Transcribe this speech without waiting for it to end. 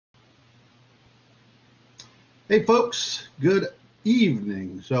Hey folks, good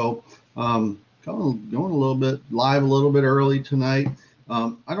evening. So kind of going a little bit live a little bit early tonight.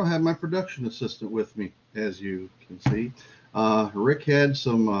 I don't have my production assistant with me, as you can see. Rick had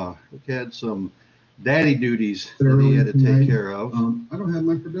some daddy duties that he had to take care of. I don't have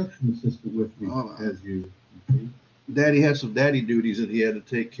my production assistant with me, as you can see. Daddy had some daddy duties that he had to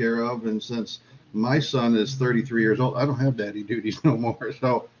take care of, and since my son is 33 years old, I don't have daddy duties no more.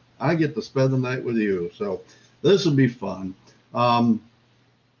 So I get to spend the night with you. So this will be fun.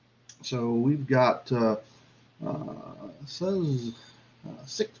 So we've got says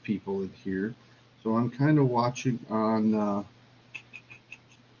 6 people in here. So I'm kind of watching on. I'm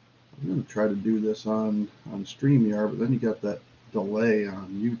going to try to do this on StreamYard, but then you got that delay on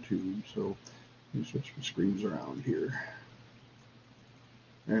YouTube. So let me switch my screens around here.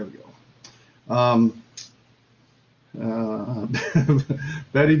 There we go.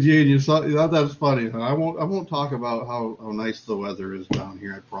 Betty Jean, you thought that was funny. Huh? I won't talk about how nice the weather is down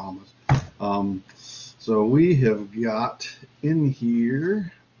here, I promise. So we have got in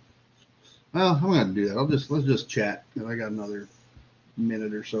here. Well, I'm gonna do that. Let's just chat. And I got another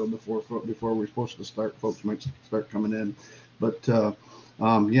minute or so before we're supposed to start. Folks might start coming in, but yeah,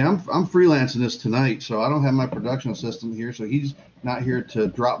 I'm freelancing this tonight, so I don't have my production assistant here, so he's not here to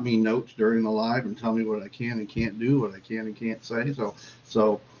drop me notes during the live and tell me what I can and can't do, what I can and can't say.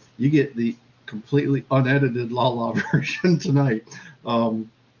 So you get the completely unedited la version tonight. You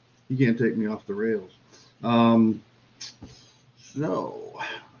can't take me off the rails. So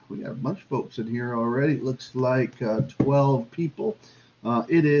we have a bunch of folks in here already. It looks like 12 people.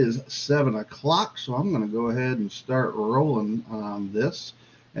 It is 7 o'clock, so I'm going to go ahead and start rolling on this.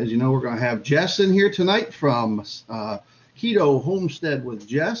 As you know, we're going to have Jess in here tonight from Keto Homestead with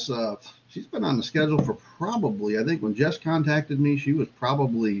Jess. She's been on the schedule for probably, I think when Jess contacted me, she was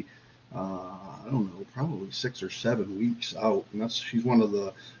probably, I don't know, probably 6 or 7 weeks out. And she's one of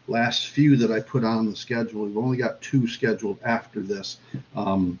the last few that I put on the schedule. We've only got 2 scheduled after this.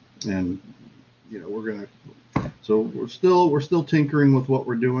 And, you know, so we're still tinkering with what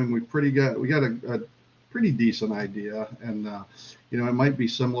we're doing. We got a pretty decent idea, and you know, it might be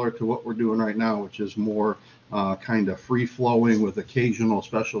similar to what we're doing right now, which is more kind of free flowing with occasional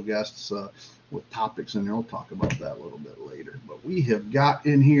special guests with topics in there. We'll talk about that a little bit later. But we have got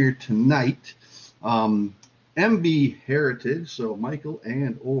in here tonight MB Heritage, so Michael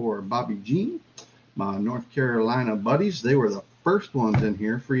and or Bobby Jean, my North Carolina buddies. They were the first ones in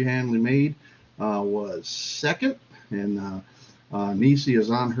here. Freehandly Made was second, and Nisi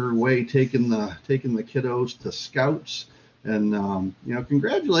is on her way taking the kiddos to Scouts. And you know,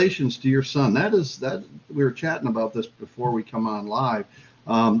 congratulations to your son. That we were chatting about this before we come on live.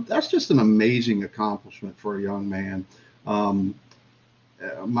 That's just an amazing accomplishment for a young man. I've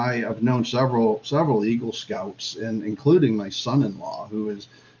known several Eagle Scouts, and including my son-in-law,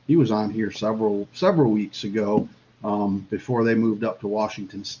 he was on here several weeks ago. Before they moved up to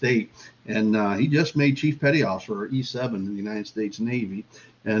Washington State, and he just made Chief Petty Officer, or E7, in the United States Navy.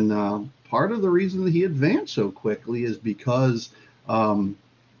 And part of the reason that he advanced so quickly is because he was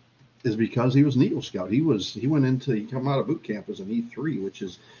an Eagle Scout. He come out of boot camp as an E3, which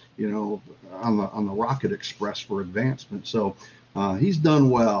is, you know, on the Rocket Express for advancement. So he's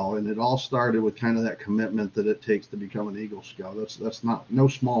done well, and it all started with kind of that commitment that it takes to become an Eagle Scout. That's no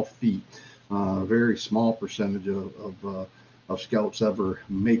small feat. A very small percentage of scouts ever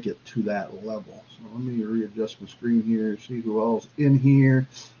make it to that level. So let me readjust my screen here, see who else in here.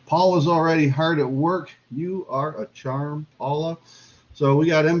 Paula's already hard at work. You are a charm, Paula. So we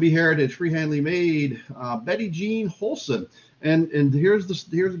got MB Heritage, Freehandly Made, Betty Jean Holson, and here's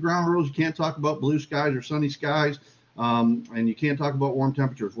the ground rules. You can't talk about blue skies or sunny skies, and you can't talk about warm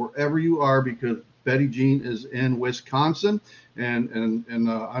temperatures wherever you are, because Betty Jean is in Wisconsin, and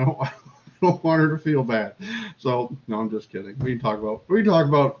I don't want her to feel bad. So no, I'm just kidding. We can talk about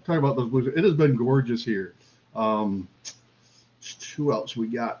those blues. It has been gorgeous here. Who else we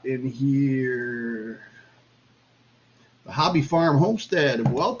got in here? The Hobby Farm Homestead.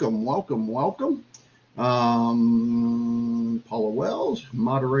 Welcome. Paula Wells,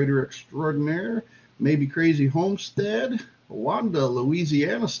 moderator extraordinaire. Maybe Crazy Homestead. Wanda,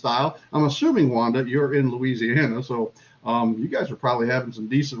 Louisiana style. I'm assuming, Wanda, you're in Louisiana, so you guys are probably having some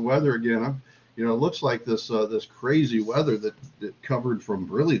decent weather again. You know, it looks like this crazy weather that covered from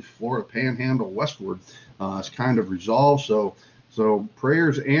really Florida Panhandle westward is kind of resolved. So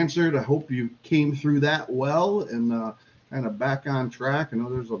prayers answered. I hope you came through that well and kind of back on track. I know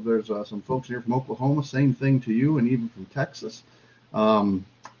there's some folks here from Oklahoma. Same thing to you, and even from Texas.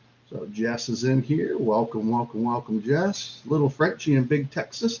 So Jess is in here. Welcome, Jess. Little Frenchie in Big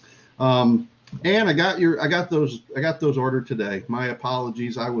Texas. And I got those ordered today. My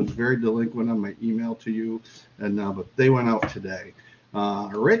apologies. I was very delinquent on my email to you, and but they went out today.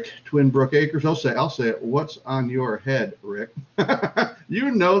 Rick, Twin Brook Acres. I'll say it. What's on your head, Rick?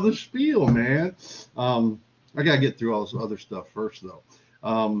 You know the spiel, man. I gotta get through all this other stuff first, though.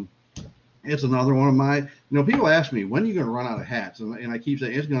 It's another one of my. People ask me, when are you going to run out of hats, and I keep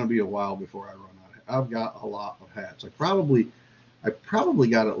saying it's going to be a while before I run out. I've got a lot of hats. I probably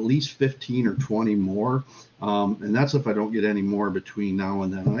got at least 15 or 20 more, and that's if I don't get any more between now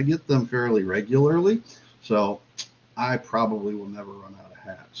and then. And I get them fairly regularly, so I probably will never run out of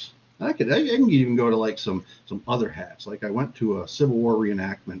hats. And I can even go to like some other hats. Like I went to a Civil War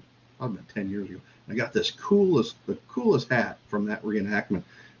reenactment about 10 years ago. I got the coolest hat from that reenactment.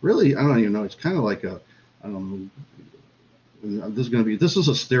 Really, I don't even know. It's kind of like I don't know. This is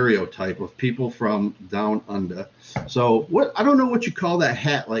a stereotype of people from down under. So I don't know what you call that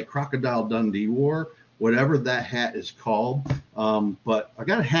hat, like Crocodile Dundee wore, whatever that hat is called. But I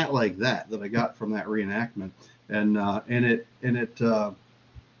got a hat like that I got from that reenactment, and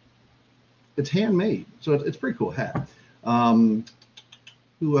it's handmade, so it's a pretty cool hat.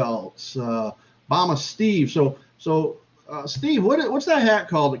 Who else? Bama Steve. So Steve, what's that hat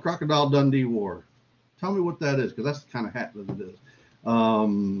called that Crocodile Dundee wore? Tell me what that is, because that's the kind of hat that it is.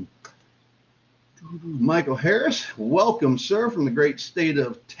 Michael Harris, welcome, sir, from the great state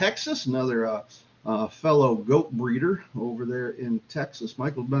of Texas. Another fellow goat breeder over there in Texas.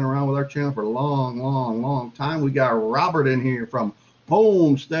 Michael's been around with our channel for a long time. We got Robert in here from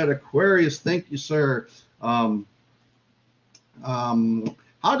Homestead Aquarius. Thank you, sir.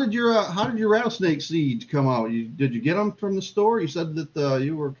 How did your rattlesnake seeds come out? Did you get them from the store? You said that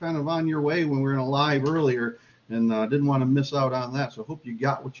you were kind of on your way when we were in a live earlier, and didn't want to miss out on that. So I hope you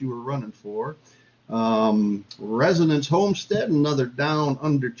got what you were running for. Resonance Homestead, another down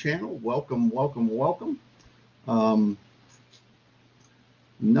under channel. Welcome.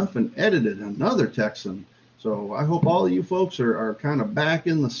 Nothing edited, another Texan. So I hope all of you folks are kind of back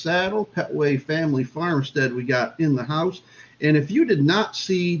in the saddle. Petway Family Farmstead we got in the house. And if you did not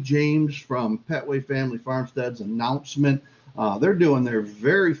see James from Petway Family Farmstead's announcement, they're doing their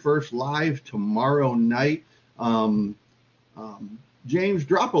very first live tomorrow night. James,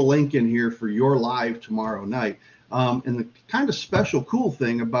 drop a link in here for your live tomorrow night. And the kind of special cool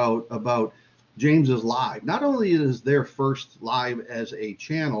thing about James's live, not only is their first live as a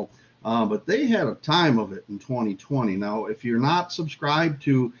channel, but they had a time of it in 2020. Now, if you're not subscribed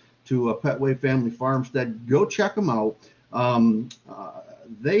to a Petway Family Farmstead, go check them out.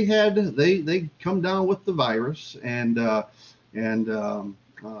 They come down with the virus, and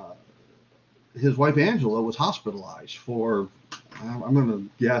his wife Angela was hospitalized for, I'm going to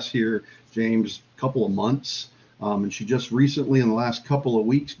guess here, James, a couple of months. And she just recently, in the last couple of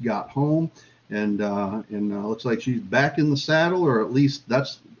weeks, got home, and looks like she's back in the saddle, or at least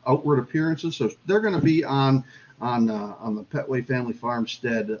that's outward appearances. So they're going to be on the Petway Family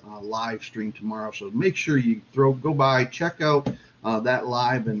Farmstead live stream tomorrow. So make sure you go by, check out that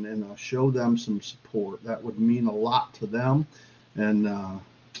live, and show them some support. That would mean a lot to them. And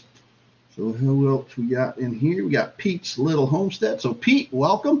so who else we got in here? We got Pete's Little Homestead. So Pete,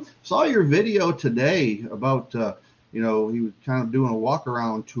 welcome. Saw your video today about he was kind of doing a walk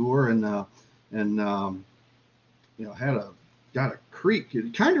around tour, and got a creek.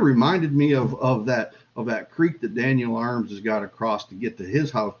 It kind of reminded me of that creek that Daniel Arms has got across to get to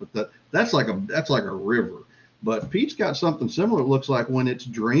his house, but that's like a river. But Pete's got something similar. It looks like when it's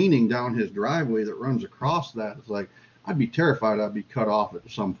draining down his driveway that runs across that. It's like, I'd be terrified I'd be cut off at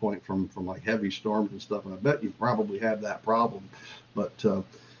some point from like heavy storms and stuff. And I bet you probably have that problem. But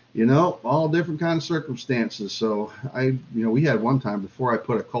all different kinds of circumstances. So we had one time before I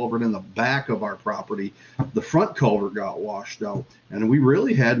put a culvert in the back of our property, the front culvert got washed out, and we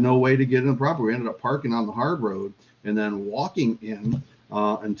really had no way to get in the property. We ended up parking on the hard road and then walking in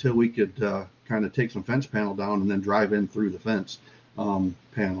until we could kind of take some fence panel down and then drive in through the fence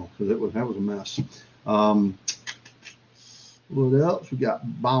panel, because that was a mess. What else? We got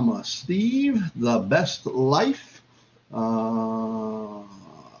Bama Steve, The Best Life.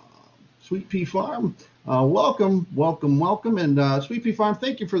 Sweet Pea Farm, welcome. And Sweet Pea Farm,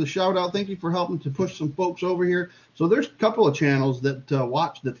 thank you for the shout out. Thank you for helping to push some folks over here. So there's a couple of channels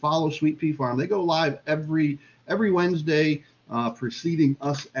that follow Sweet Pea Farm. They go live every Wednesday preceding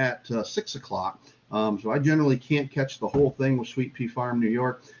us at 6 o'clock. So I generally can't catch the whole thing with Sweet Pea Farm New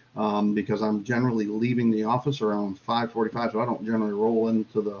York because I'm generally leaving the office around 5:45. So I don't generally roll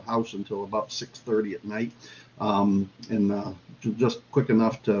into the house until about 6:30 at night. Just quick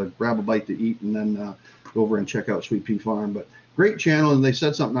enough to grab a bite to eat and then go over and check out Sweet Pea Farm. But great channel, and they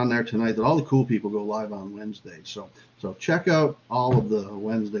said something on there tonight that all the cool people go live on Wednesday. So check out all of the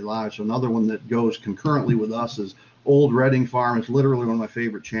Wednesday lives. So another one that goes concurrently with us is Old Redding Farm. It's literally one of my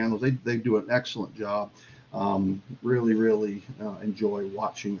favorite channels. They do an excellent job. Really enjoy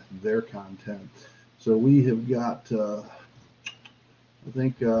watching their content. So we have got, I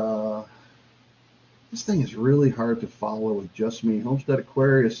think, this thing is really hard to follow with just me. Homestead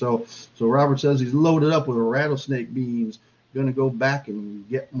Aquarius. So Robert says he's loaded up with rattlesnake beans. Going to go back and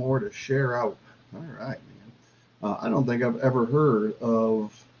get more to share out. All right, man. I don't think I've ever heard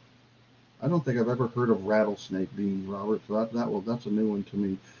of rattlesnake beans, Robert. So that's a new one to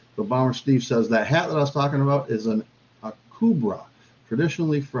me. So Bomber Steve says that hat that I was talking about is a kubra,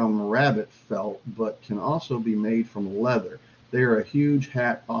 traditionally from rabbit felt, but can also be made from leather. They are a huge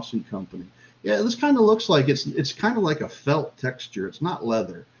hat Aussie company. Yeah, this kind of looks like it's kind of like a felt texture. It's not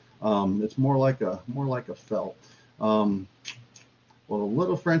leather. It's more like a felt. Well,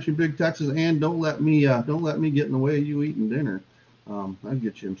 Little French in Big Texas, and don't let me get in the way of you eating dinner. I'd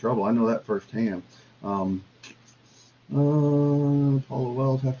get you in trouble. I know that firsthand. Paula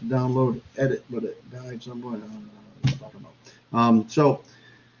Wells have to download edit, but it died somewhere. I don't know. So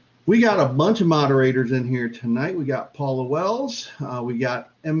we got a bunch of moderators in here tonight. We got Paula Wells, we got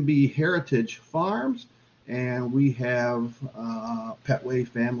MB Heritage Farms, and we have Petway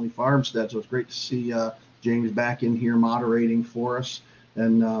Family Farmstead. So it's great to see James back in here moderating for us.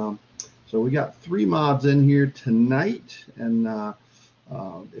 And so we got 3 mods in here tonight. And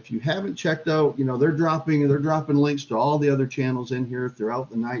if you haven't checked out, they're dropping links to all the other channels in here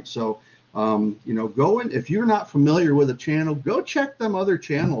throughout the night. So go in. If you're not familiar with a channel, go check them other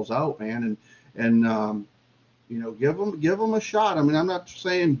channels out, man, and give them a shot. I mean, I'm not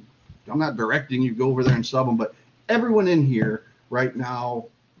directing you go over there and sub them, but everyone in here right now,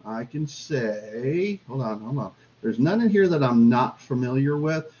 I can say, hold on. There's none in here that I'm not familiar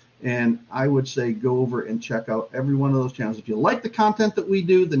with, and I would say go over and check out every one of those channels. If you like the content that we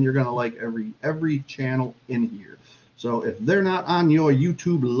do, then you're gonna like every channel in here. So if they're not on your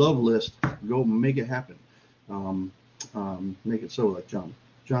YouTube love list, go make it happen. Make it so, like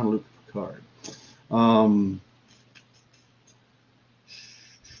John-Luc Picard. All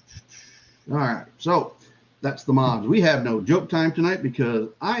right, so that's the mods. We have no joke time tonight because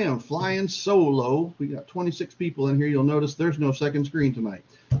I am flying solo. We got 26 people in here. You'll notice there's no second screen tonight.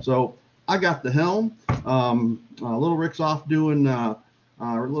 So I got the helm. Little Rick's off doing out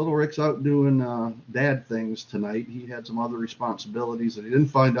doing dad things tonight. He had some other responsibilities that he didn't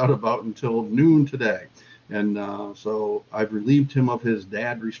find out about until noon today. And so I've relieved him of his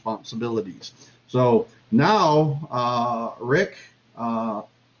dad responsibilities. So now Rick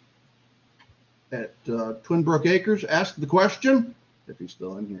at Twin Brook Acres asked the question, if he's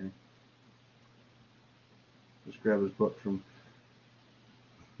still in here. Just grab his book from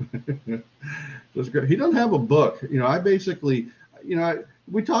he doesn't have a book. I basically,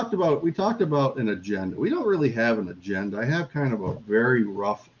 we talked about an agenda. We don't really have an agenda. I have kind of a very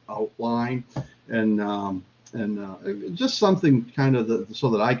rough outline, and just something kind of so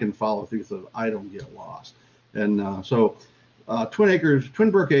that I can follow through, so that I don't get lost. And so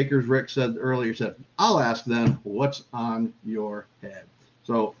Twin Brook Acres, Rick said earlier, I'll ask them what's on your head.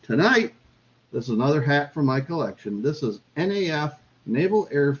 So tonight, this is another hat from my collection. This is NAF Naval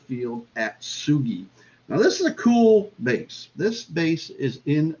Airfield at Sugi. Now this is a cool base. This base is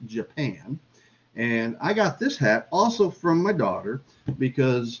in Japan, and I got this hat also from my daughter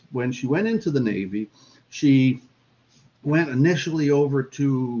because when she went into the Navy, she went initially over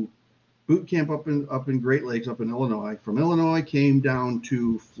to boot camp up in Great Lakes, up in Illinois. From Illinois, came down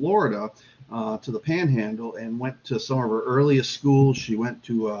to Florida, to the Panhandle, and went to some of her earliest schools. She went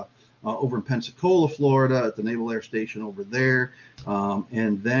to over in Pensacola, Florida, at the Naval Air Station over there,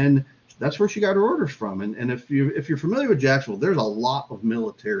 and then that's where she got her orders from. And if you're familiar with Jacksonville, there's a lot of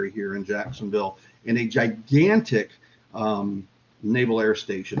military here in Jacksonville, and a gigantic Naval Air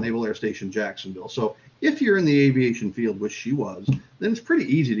Station Jacksonville. So if you're in the aviation field, which she was, then it's pretty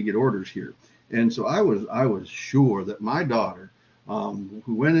easy to get orders here. And so I was sure that my daughter, who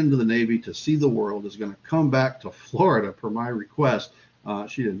went into the Navy to see the world, is going to come back to Florida per my request.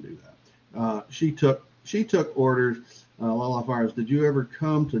 She didn't do that. She took orders. Lala Fires, did you ever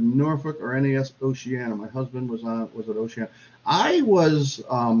come to Norfolk or NAS Oceana? My husband was at Oceana. I was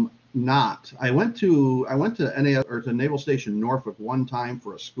not. I went to NAS or to Naval Station Norfolk one time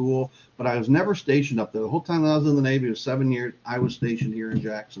for a school, but I was never stationed up there. The whole time that I was in the Navy, it was 7 years. I was stationed here in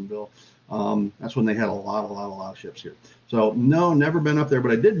Jacksonville. That's when they had a lot of ships here. So no, never been up there,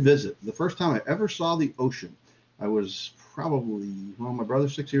 but I did visit. The first time I ever saw the ocean, I was probably, my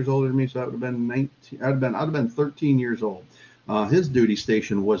brother's 6 years older than me, so I would have been 19. I'd have been 13 years old. his duty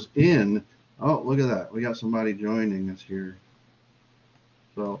station was in. Oh, look at that! We got somebody joining us here.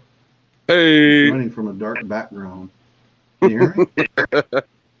 So, hey, joining from a dark background. Can you hear me?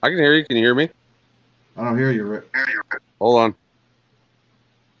 I can hear you. Can you hear me? I don't hear you, Rick. Hold on.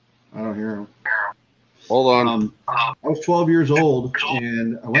 I don't hear him. Hold on. I was 12 years old,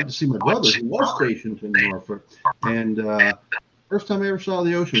 and I went to see my brother, who was stationed in Norfolk. And first time I ever saw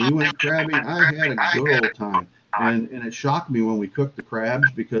the ocean, we went crabbing. I had a good old time. And it shocked me when we cooked the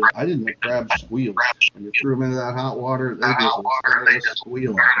crabs, because I didn't know crabs squealed. When you threw them into that hot water, they just started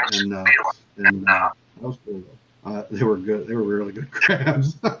squealing. And that was cool. They were good. They were really good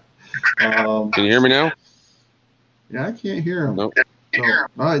crabs. Can you hear me now? Yeah, I can't hear them. Nope. So, all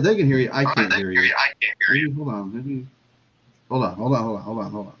right, they can hear you. I can't hear you. Maybe, hold on. Maybe. Hold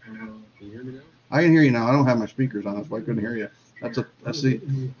on. Can you hear me now? I can hear you now. I don't have my speakers on. That's why I couldn't hear you.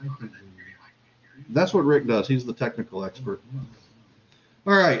 That's what Rick does. He's the technical expert.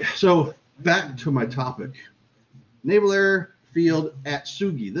 All right. So back to my topic. Naval Airfield at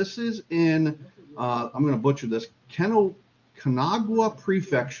Sugi. This is in, I'm going to butcher this, Kanagawa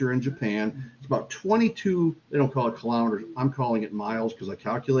Prefecture in Japan. It's about 22, they don't call it kilometers, I'm calling it miles because I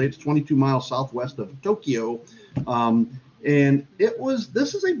calculate. It's 22 miles southwest of Tokyo. And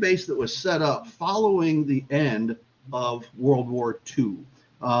this is a base that was set up following the end of World War II.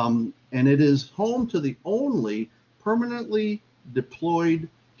 And it is home to the only permanently deployed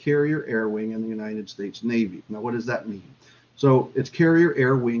carrier air wing in the United States Navy. Now, what does that mean? So it's Carrier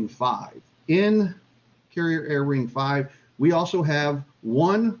Air Wing 5. In Carrier Air Wing 5, we also have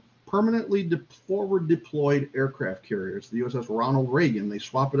one permanently forward deployed aircraft carrier. It's the USS Ronald Reagan. They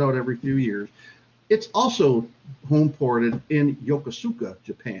swap it out every few years. It's also home ported in Yokosuka,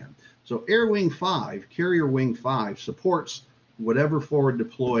 Japan. So Air Wing 5, Carrier Wing 5, supports whatever forward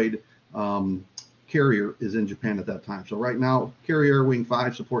deployed carrier is in Japan at that time. So right now, Carrier Wing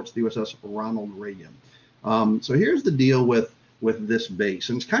 5 supports the USS Ronald Reagan. So here's the deal with this base,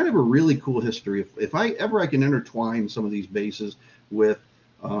 and it's kind of a really cool history. If I can intertwine some of these bases with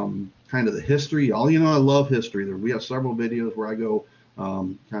kind of the history. I love history. We have several videos where I go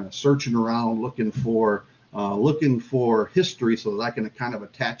kind of searching around looking for history so that I can kind of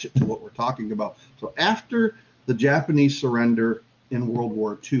attach it to what we're talking about. So after the Japanese surrender in World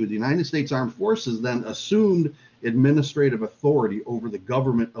War II, the United States Armed Forces then assumed administrative authority over the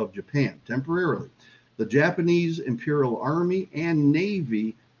government of Japan temporarily. The Japanese Imperial Army and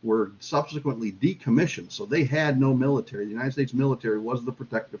Navy were subsequently decommissioned, so they had no military. The United States military was the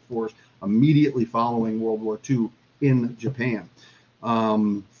protective force immediately following World War II in Japan.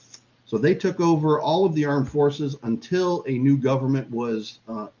 So they took over all of the armed forces until a new government was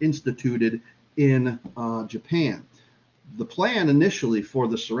instituted in Japan. The plan initially for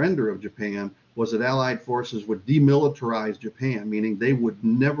the surrender of Japan was that Allied forces would demilitarize Japan, meaning they would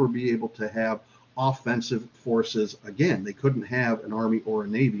never be able to have offensive forces again. They couldn't have an army or a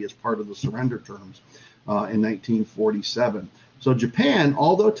navy as part of the surrender terms in 1947. So Japan,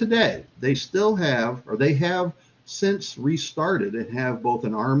 although today they still have, or they have since restarted and have both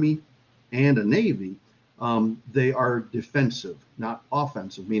an army and a navy, they are defensive, not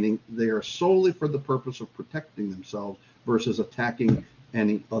offensive, meaning they are solely for the purpose of protecting themselves versus attacking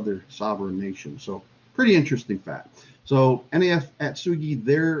any other sovereign nation. So pretty interesting fact. So NAF at Sugi,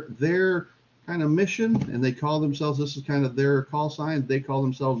 their kind of mission, and they call themselves, this is kind of their call sign, they call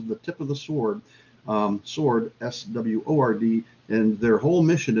themselves the tip of the sword, SWORD, SWORD, and their whole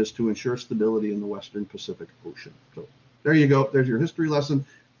mission is to ensure stability in the Western Pacific Ocean. So there you go. There's your history lesson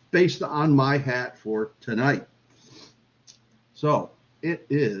based on my hat for tonight. So it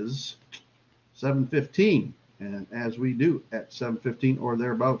is 7:15, and as we do at 7:15 or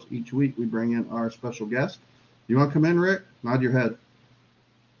thereabouts each week, we bring in our special guest. You want to come in, Rick? Nod your head.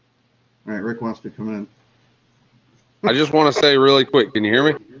 All right, Rick wants to come in. I just want to say really quick, can you hear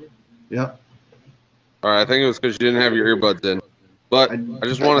me? Yep. All right, I think it was because you didn't have your earbuds in. But I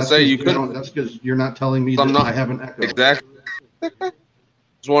just want to say you couldn't. That's because you're not telling me that I have an echo. Exactly.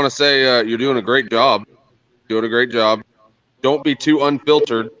 Just want to say you're doing a great job. Doing a great job. Don't be too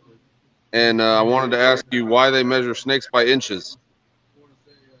unfiltered. And I wanted to ask you why they measure snakes by inches.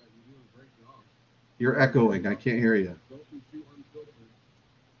 You're echoing. I can't hear you.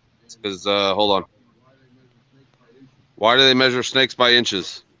 Because hold on. Why do they measure snakes by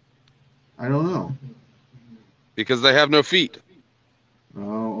inches? I don't know. Because they have no feet.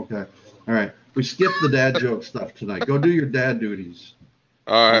 Oh, okay. All right. We skipped the dad joke stuff tonight. Go do your dad duties.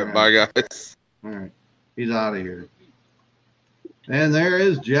 All right. Bye, guys. All right. He's out of here. And there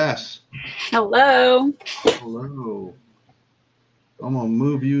is Jess. Hello. Hello. I'm going to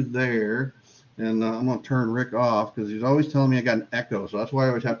move you there. And I'm going to turn Rick off because he's always telling me I got an echo. So that's why I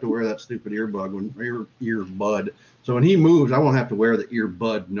always have to wear that stupid earbud. So when he moves, I won't have to wear the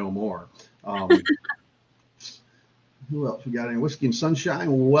earbud no more. Who else we got in? Whiskey and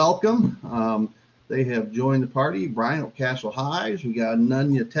Sunshine, welcome. They have joined the party. Brian at Castle Highs. We got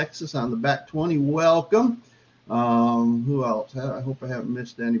Nunya, Texas on the back 20. Welcome. Who else? I hope I haven't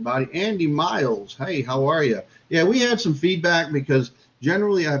missed anybody. Andy Miles. Hey, how are you? Yeah, we had some feedback because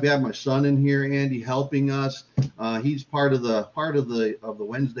generally I've had my son in here, Andy, helping us. He's part of the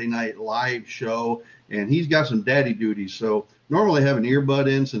Wednesday night live show, and he's got some daddy duties. So normally I have an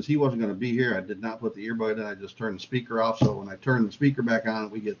earbud in. Since he wasn't going to be here, I did not put the earbud in. I just turned the speaker off. So when I turn the speaker back on,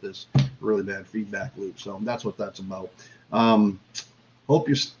 we get this really bad feedback loop. So that's what that's about. Hope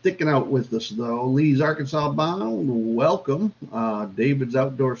you're sticking out with us, though. Lee's Arkansas bound, welcome. David's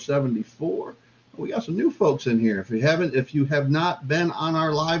Outdoor 74. We got some new folks in here. If you have not been on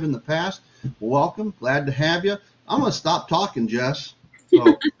our live in the past, welcome. Glad to have you. I'm gonna stop talking, Jess.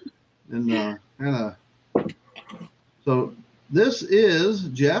 So, so this is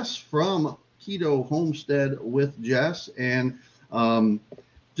Jess from Keto Homestead with Jess, and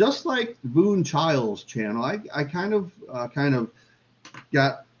just like Boone Child's channel, I kind of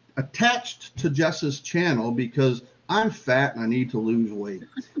got attached to Jess's channel because I'm fat and I need to lose weight,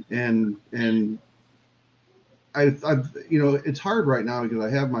 and I've it's hard right now because I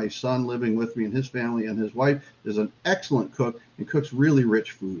have my son living with me and his family, and his wife is an excellent cook and cooks really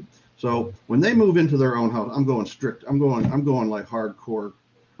rich food. So when they move into their own house, I'm going strict. I'm going like hardcore.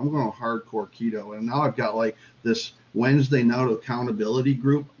 I'm going hardcore keto, and now I've got like this Wednesday night accountability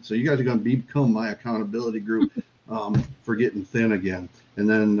group. So you guys are going to become my accountability group for getting thin again. And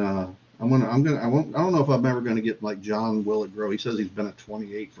then I don't know if I'm ever going to get like John Willett Grow. He says he's been at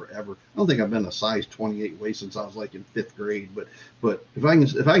 28 forever. I don't think I've been a size 28 waist since I was like in 5th grade. But if I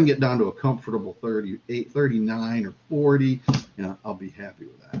can get down to a comfortable 38, 39 or 40, I'll be happy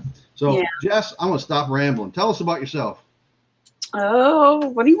with that. So yeah. Jess, I'm going to stop rambling. Tell us about yourself. Oh,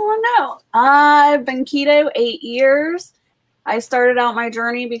 what do you want to know? I've been keto 8 years. I started out my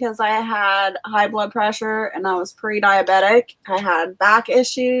journey because I had high blood pressure and I was pre-diabetic. I had back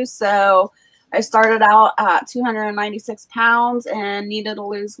issues, so I started out at 296 pounds and needed to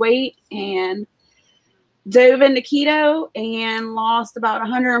lose weight, and dove into keto and lost about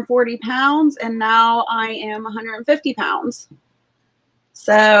 140 pounds, and now I am 150 pounds.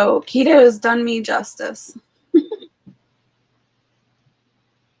 So keto has done me justice.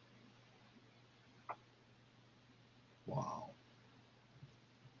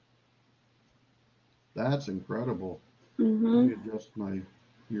 That's incredible. Mm-hmm. Let me adjust my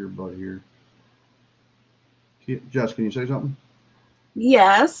earbud here. Jess, can you say something?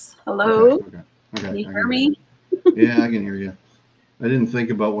 Yes. Hello. Okay. Can you hear me? Yeah, I can hear you. I didn't think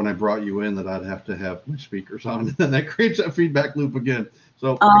about when I brought you in that I'd have to have my speakers on, and then that creates that feedback loop again.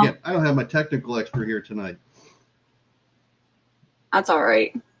 So again, I don't have my technical expert here tonight. That's all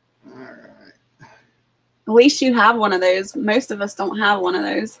right. All right. At least you have one of those. Most of us don't have one of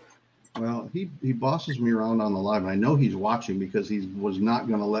those. Well, he bosses me around on the live, and I know he's watching because he was not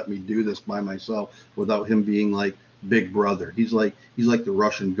going to let me do this by myself without him being like Big Brother. He's like the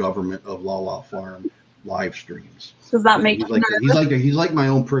Russian government of La Farm live streams. Does that make you nervous? He's like my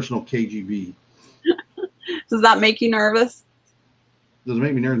own personal KGB. Does that make you nervous? Does it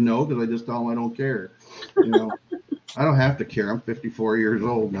make me nervous? No, because I just tell him I don't care. I don't have to care. I'm 54 years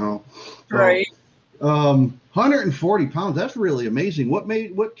old now. So, right. 140 pounds. That's really amazing. What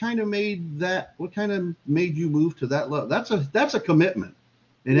kind of made you move to that level? That's a commitment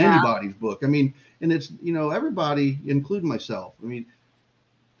in anybody's book. I mean, and it's, everybody, including myself. I mean,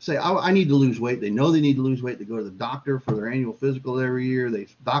 say, I need to lose weight. They know they need to lose weight. They go to the doctor for their annual physical every year. The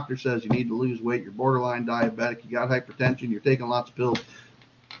doctor says you need to lose weight. You're borderline diabetic. You got hypertension. You're taking lots of pills.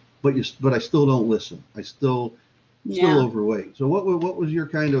 But I still don't listen. I still overweight. So what was your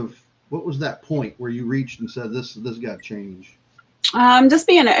what was that point where you reached and said, this got to change? Just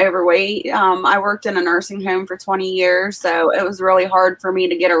being overweight. I worked in a nursing home for 20 years, so it was really hard for me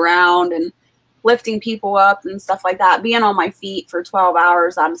to get around and lifting people up and stuff like that. Being on my feet for 12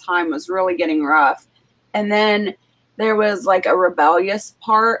 hours at a time was really getting rough. And then there was like a rebellious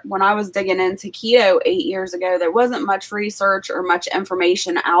part. When I was digging into keto 8 years ago, there wasn't much research or much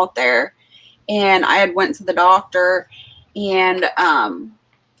information out there. And I had went to the doctor, and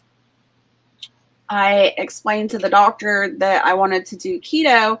I explained to the doctor that I wanted to do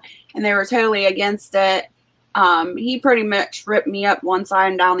keto, and they were totally against it. He pretty much ripped me up one side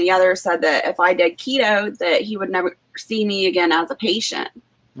and down the other, said that if I did keto, that he would never see me again as a patient.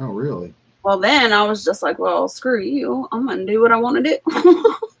 Oh, really? Well, then I was just like, well, screw you. I'm going to do what I want to do.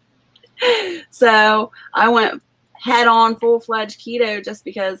 So I went head on full-fledged keto just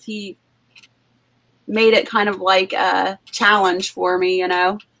because he made it kind of like a challenge for me, you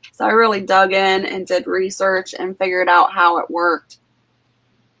know. So I really dug in and did research and figured out how it worked.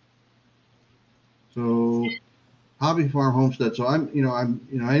 So Hobby Farm Homestead. So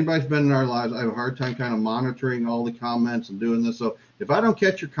anybody's been in our lives, I have a hard time kind of monitoring all the comments and doing this. So if I don't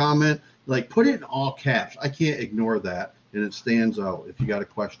catch your comment, like put it in all caps. I can't ignore that, and it stands out if you got a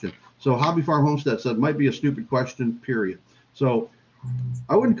question. So Hobby Farm Homestead said, might be a stupid question, period. So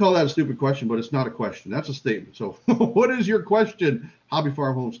I wouldn't call that a stupid question, but it's not a question. That's a statement. So what is your question, Hobby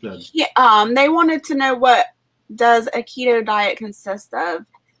Farm Homestead? Yeah, they wanted to know, what does a keto diet consist of?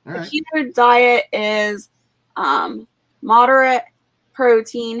 All right. The keto diet is moderate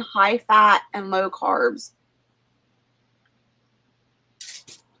protein, high fat, and low carbs.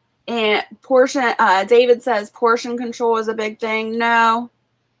 And portion, David says portion control is a big thing. No,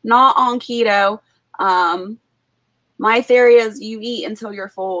 not on keto. My theory is you eat until you're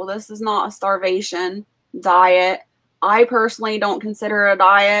full. This is not a starvation diet. I personally don't consider it a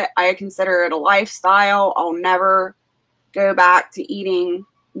diet. I consider it a lifestyle. I'll never go back to eating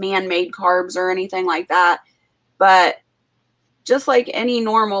man-made carbs or anything like that. But just like any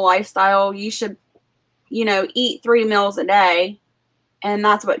normal lifestyle, you should, eat 3 meals a day. And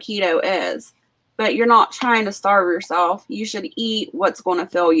that's what keto is. But you're not trying to starve yourself. You should eat what's going to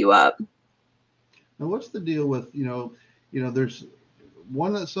fill you up. Now, what's the deal with, there's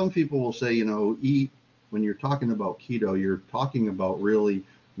one that some people will say, eat, when you're talking about keto, you're talking about really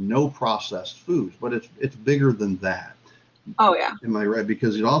no processed foods, but it's bigger than that. Oh yeah. Am I right?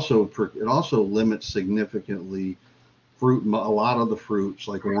 Because it also limits significantly fruit, a lot of the fruits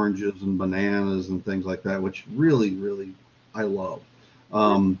like oranges and bananas and things like that, which really, really I love.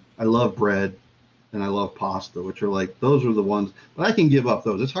 I love bread and I love pasta, which are like, those are the ones, but I can give up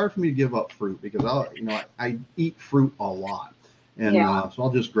those. It's hard for me to give up fruit because I eat fruit a lot. And so I'll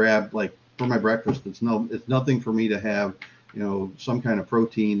just grab, like, for my breakfast, it's nothing for me to have, some kind of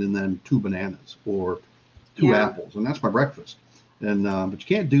protein and then 2 bananas or 2 apples, and that's my breakfast. And but you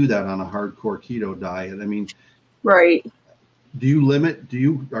can't do that on a hardcore keto diet. I mean, right. Do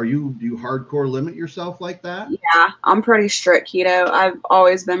you hardcore limit yourself like that? Yeah, I'm pretty strict keto. I've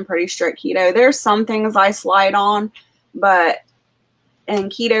always been pretty strict keto. There's some things I slide on, but in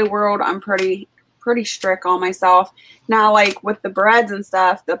keto world, I'm pretty strict on myself. Now, like with the breads and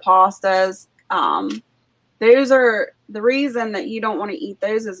stuff, the pastas, those are the reason that you don't want to eat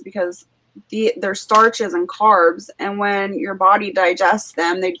those is because they're starches and carbs, and when your body digests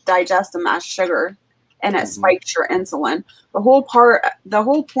them, they digest them as sugar. And it spikes your insulin. The whole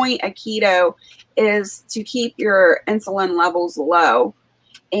point of keto is to keep your insulin levels low.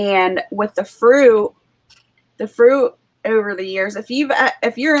 And with the fruit over the years, if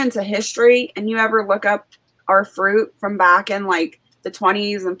you're into history and you ever look up our fruit from back in like the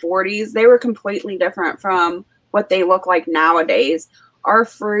 20s and 40s, they were completely different from what they look like nowadays. Our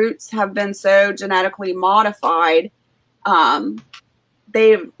fruits have been so genetically modified.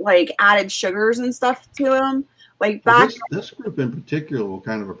 They've like added sugars and stuff to them. Like back, this group in particular will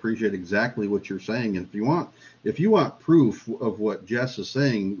kind of appreciate exactly what you're saying. And if you want proof of what Jess is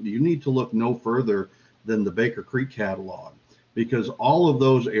saying, you need to look no further than the Baker Creek catalog, because all of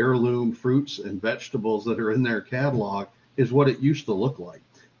those heirloom fruits and vegetables that are in their catalog is what it used to look like.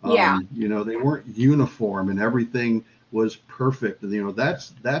 Yeah. They weren't uniform and everything was perfect.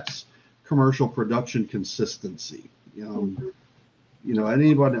 That's commercial production consistency.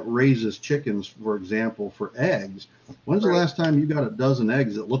 Anybody that raises chickens, for example, for eggs, when's the last time you got a dozen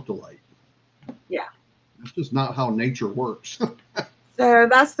eggs that looked alike? Yeah. It's just not how nature works. So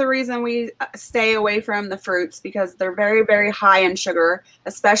that's the reason we stay away from the fruits, because they're very, very high in sugar,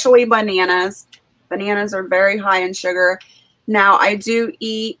 especially bananas. Bananas are very high in sugar. Now, I do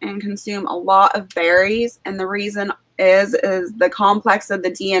eat and consume a lot of berries, and the reason is the complex of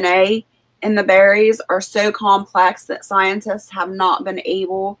the DNA in the berries are so complex that scientists have not been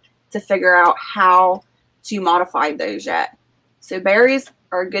able to figure out how to modify those yet. So berries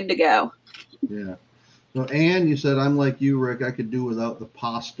are good to go. Yeah. So Anne, you said, I'm like you, Rick, I could do without the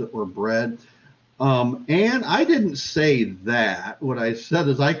pasta or bread. Anne, I didn't say that. What I said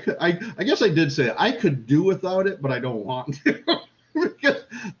is I guess I did say it. I could do without it, but I don't want to because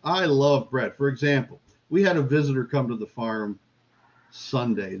I love bread. For example, we had a visitor come to the farm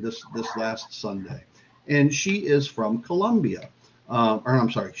Sunday, this last Sunday, and she is from Colombia.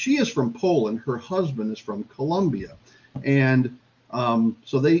 She is from Poland. Her husband is from Colombia, and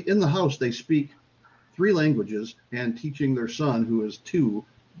so they in the house they speak 3 languages and teaching their son, who is 2,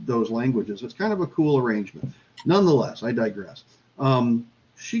 those languages. It's kind of a cool arrangement. Nonetheless, I digress.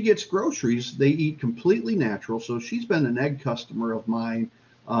 she gets groceries. They eat completely natural. So she's been an egg customer of mine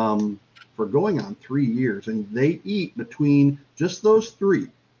for going on 3 years, and they eat between just those three.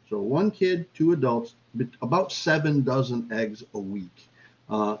 So 1 kid, 2 adults, about 7 dozen eggs a week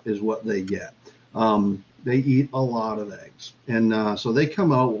is what they get. They eat a lot of eggs. And so they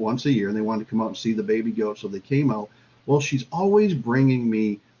come out once a year, and they wanted to come out and see the baby goat. So they came out. Well, she's always bringing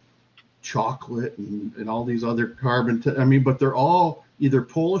me chocolate and all these other but they're all either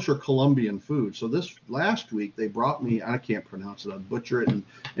Polish or Colombian food. So this last week they brought me, I can't pronounce it, I'd butcher it, and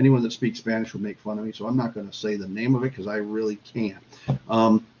anyone that speaks Spanish will make fun of me, so I'm not going to say the name of it because I really can't.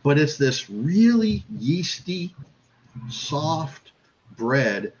 But it's this really yeasty, soft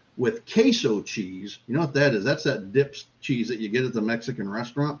bread with queso cheese. You know what that is? That's that dip cheese that you get at the Mexican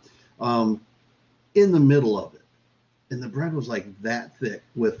restaurant, in the middle of it. And the bread was like that thick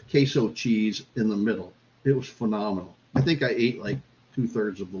with queso cheese in the middle. It was phenomenal. I think I ate like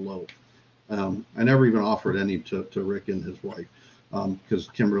 2/3 of the loaf. I never even offered any to Rick and his wife because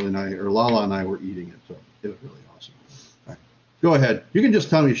Kimberly and I, or Lala and I, were eating it. So it was really awesome. All right. Go ahead. You can just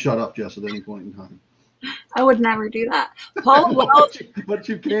tell me to shut up, Jess, at any point in time. I would never do that. Paula Wells, but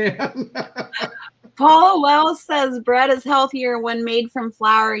you can. Paula Wells says bread is healthier when made from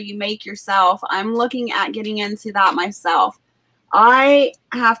flour you make yourself. I'm looking at getting into that myself. I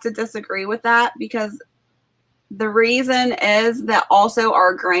have to disagree with that because the reason is that also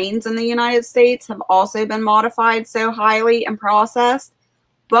our grains in the United States have also been modified so highly and processed.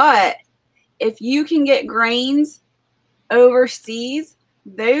 But if you can get grains overseas,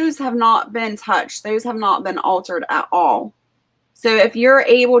 those have not been touched. Those have not been altered at all. So if you're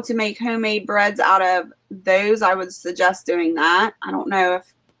able to make homemade breads out of those, I would suggest doing that. I don't know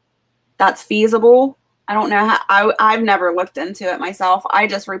if that's feasible. I don't know how, I've never looked into it myself. I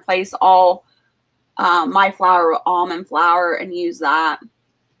just replace all my flour with almond flour and use that.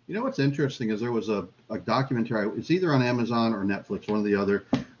 You know what's interesting is there was a documentary, it's either on Amazon or Netflix, one or the other,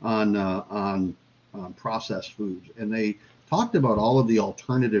 on processed foods. And they talked about all of the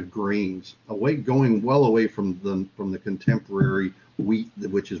alternative grains going well away from the contemporary wheat,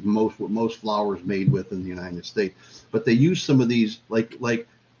 which is what most flour is made with in the United States. But they use some of these like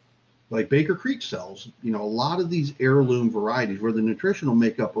Baker Creek sells, a lot of these heirloom varieties where the nutritional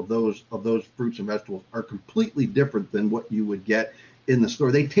makeup of those fruits and vegetables are completely different than what you would get in the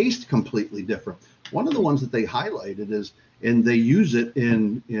store. They taste completely different. One of the ones that they highlighted is, and they use it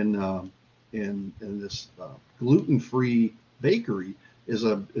in this gluten-free bakery, is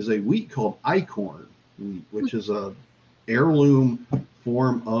a wheat called Icorn wheat, which is a heirloom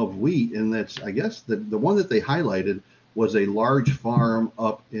form of wheat. And that's, I guess, the one that they highlighted was a large farm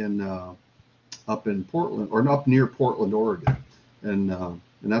up in Portland, or up near Portland, Oregon, and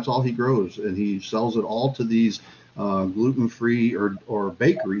that's all he grows, and he sells it all to these gluten-free or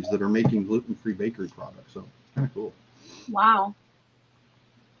bakeries that are making gluten-free bakery products. So kind of cool. Wow.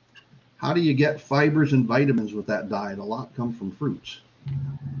 How do you get fibers and vitamins with that diet? A lot come from fruits.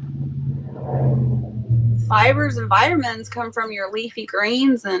 Fibers and vitamins come from your leafy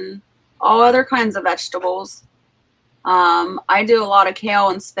greens and all other kinds of vegetables. I do a lot of kale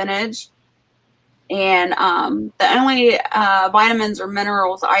and spinach, and the only vitamins or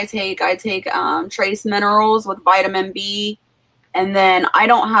minerals I take trace minerals with vitamin B, and then I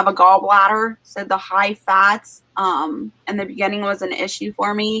don't have a gallbladder, so the high fats in the beginning was an issue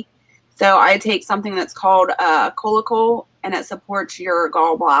for me. So I take something that's called Colicol, and it supports your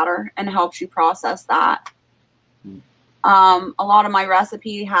gallbladder and helps you process that. A lot of my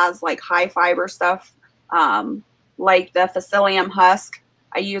recipe has like high fiber stuff, like the psyllium husk.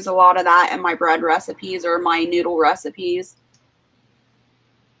 I use a lot of that in my bread recipes or my noodle recipes.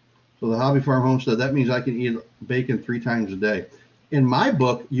 So the Hobby Farm Homestead, that means I can eat bacon 3 times a day. In my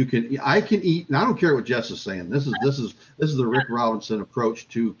book, I can eat, and I don't care what Jess is saying. This is the Rick Robinson approach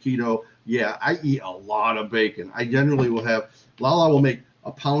to keto. Yeah, I eat a lot of bacon. I generally will have, Lala will make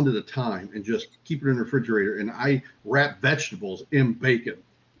a pound at a time and just keep it in the refrigerator, and I wrap vegetables in bacon.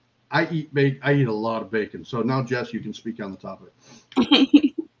 I eat a lot of bacon. So now, Jess, you can speak on the topic.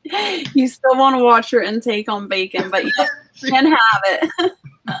 You still want to watch your intake on bacon, but you can have it.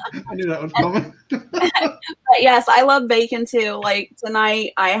 I knew that was coming. But yes, I love bacon too. Like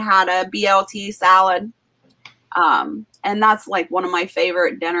tonight I had a BLT salad. And that's like one of my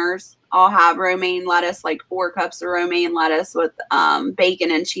favorite dinners. I'll have romaine lettuce, like 4 cups of romaine lettuce with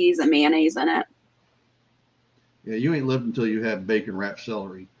bacon and cheese and mayonnaise in it. Yeah, you ain't lived until you have bacon wrapped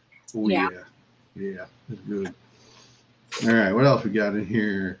celery. Oh yeah. Yeah, it's good. All right, what else we got in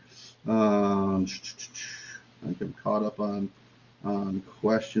here? I think I'm caught up on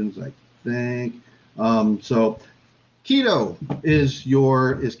questions, I think. So keto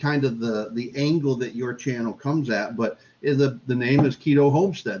is kind of the angle that your channel comes at, but the name is Keto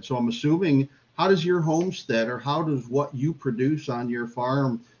Homestead. So I'm assuming, how does your homestead, or how does what you produce on your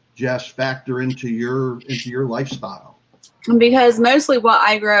farm, Jess, factor into your lifestyle? Because mostly what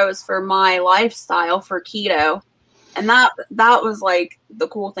I grow is for my lifestyle for keto. And that was like the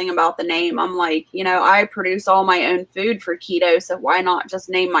cool thing about the name. I'm like, you know, I produce all my own food for keto, so why not just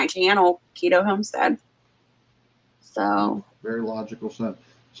name my channel Keto Homestead? So very logical sense.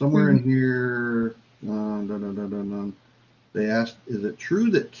 Somewhere in here, they asked, "Is it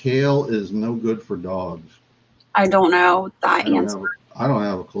true that kale is no good for dogs?" I don't know that answer. I don't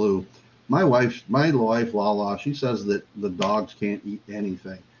have a clue. My wife, Lala, she says that the dogs can't eat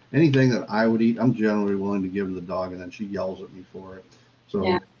anything. Anything that I would eat, I'm generally willing to give to the dog, and then she yells at me for it. So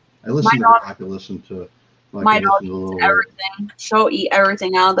yeah. I listen to her. I can listen to. My dog eats everything. She'll eat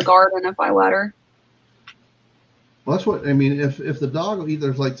everything out of the garden if I let her. Well, that's what I mean. If the dog will eat,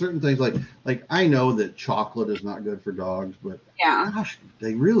 there's like certain things like I know that chocolate is not good for dogs, but yeah, gosh,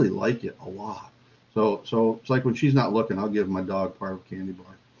 they really like it a lot. So it's like when she's not looking, I'll give my dog part of a candy bar.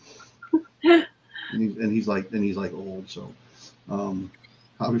 and he's like old. So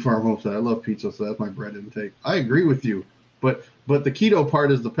Hobby Farm Homestead, I love pizza, so that's my bread intake. I agree with you, but the keto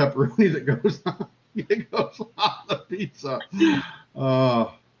part is the pepperoni that goes on. It goes on the pizza.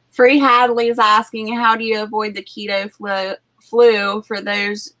 Free Hadley's asking, how do you avoid the keto flu for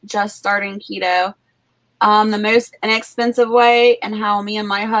those just starting keto? The most inexpensive way, and how me and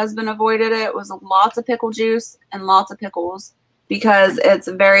my husband avoided it, was lots of pickle juice and lots of pickles, because it's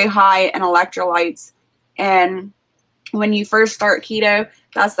very high in electrolytes. And when you first start keto,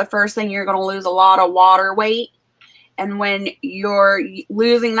 that's the first thing you're going to lose a lot of water weight. And when you're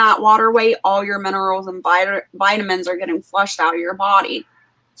losing that water weight, all your minerals and vitamins are getting flushed out of your body.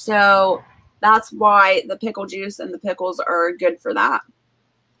 So that's why the pickle juice and the pickles are good for that.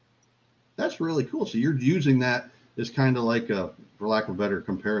 That's really cool. So you're using that as kind of like a, for lack of a better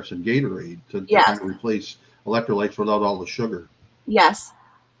comparison, Gatorade to kind of replace electrolytes without all the sugar. Yes.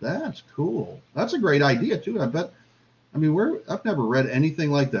 That's cool. That's a great idea too. I bet. I mean, I've never read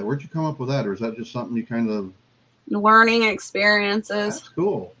anything like that. Where'd you come up with that? Or is that just something you kind of... Learning experiences. That's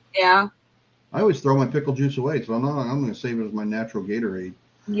cool. Yeah. I always throw my pickle juice away, so I'm going to save it as my natural Gatorade.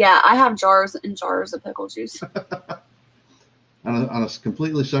 Yeah, I have jars and jars of pickle juice. On a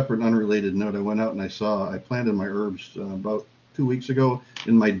completely separate and unrelated note, I went out and I planted my herbs about 2 weeks ago,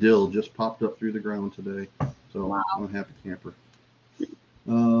 and my dill just popped up through the ground today. So wow. I'm a happy camper.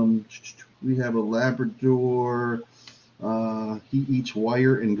 We have a Labrador. He eats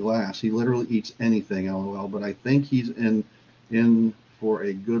wire and glass. He literally eats anything, LOL. But I think he's in for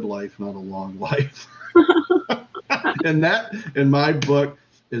a good life, not a long life. And that, in my book,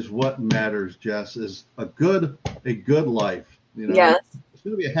 is what matters, Jess, is a good life. You know, yes. It's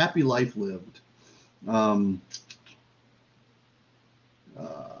going to be a happy life lived. Muddy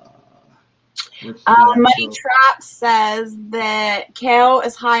Trap says that kale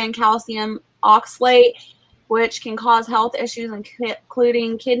is high in calcium oxalate, which can cause health issues,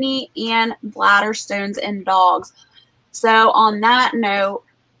 including kidney and bladder stones in dogs. So on that note,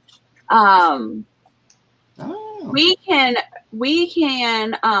 we can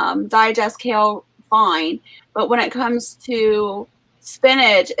digest kale fine, but when it comes to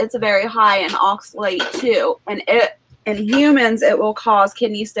spinach, it's very high in oxalate too, and in humans it will cause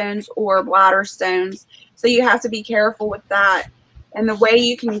kidney stones or bladder stones. So you have to be careful with that. And the way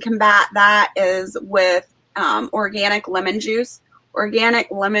you can combat that is with organic lemon juice. Organic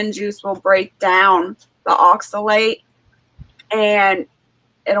lemon juice will break down the oxalate, and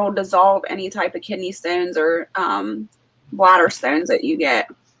it'll dissolve any type of kidney stones or bladder stones that you get.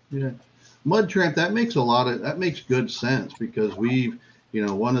 Yeah. Mud Tramp, that makes good sense, because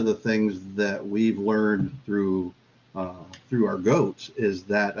one of the things that we've learned through our goats is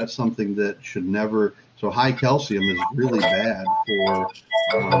that that's something that should never. So high calcium is really bad for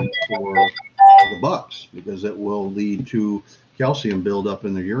the bucks, because it will lead to calcium buildup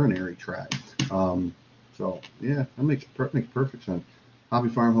in the urinary tract. So yeah, that makes perfect sense. Hobby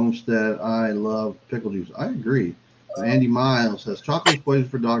Farm Homestead, I love pickle juice. I agree. Andy Miles says chocolate is poison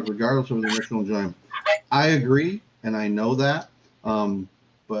for dogs, regardless of the initial enjoyment. I agree, and I know that.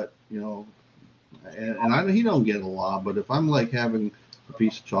 But and he don't get a lot. But if I'm like having a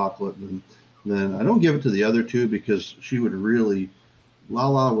piece of chocolate, then I don't give it to the other two, because she would really,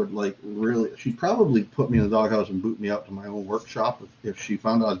 Lala would she'd probably put me in the doghouse and boot me out to my own workshop if she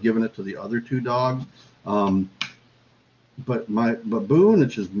found out I was giving it to the other two dogs. But Boone,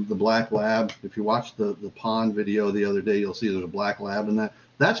 which is the black lab, if you watch the pond video the other day, you'll see there's a black lab in that.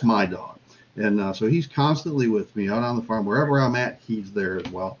 That's my dog. And so he's constantly with me out on the farm. Wherever I'm at, he's there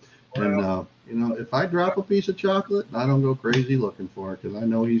as well. And, you know, if I drop a piece of chocolate, I don't go crazy looking for it because I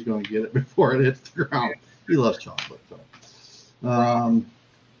know he's going to get it before it hits the ground. He loves chocolate. So,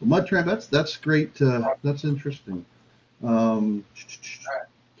 mud tramp, that's great. That's interesting. Can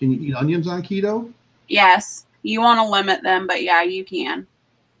you eat onions on keto? Yes, you want to limit them, but yeah, you can.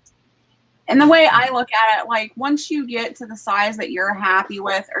 And the way I look at it, like once you get to the size that you're happy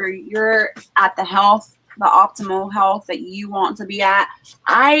with, or you're at the optimal health that you want to be at,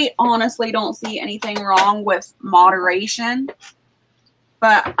 I honestly don't see anything wrong with moderation,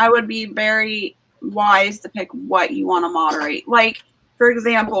 but I would be very wise to pick what you want to moderate. Like, for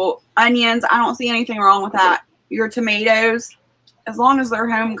example, onions, I don't see anything wrong with that. Your tomatoes, as long as they're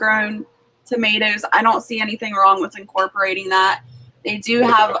homegrown tomatoes, I don't see anything wrong with incorporating that. They do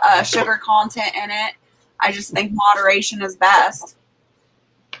have sugar content in it. I just think moderation is best.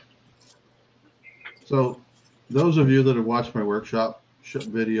 So those of you that have watched my workshop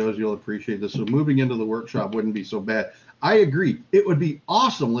videos, you'll appreciate this. So moving into the workshop wouldn't be so bad. I agree. It would be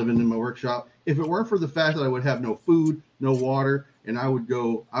awesome living in my workshop if it weren't for the fact that I would have no food, no water, and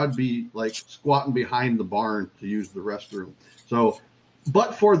I'd be like squatting behind the barn to use the restroom. So,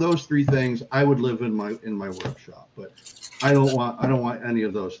 but for those three things, I would live in my workshop. But I don't want any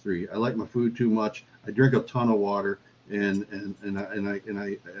of those three. I like my food too much. I drink a ton of water, and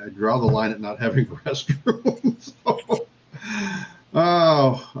I draw the line at not having a restroom. So,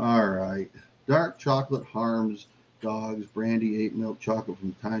 oh, all right. Dark chocolate harms dogs. Brandy ate milk chocolate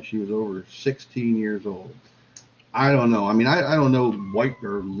from the time she was over 16 years old. I don't know. I mean, I don't know white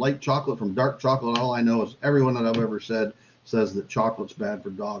or light chocolate from dark chocolate. All I know is everyone that I've ever said says that chocolate's bad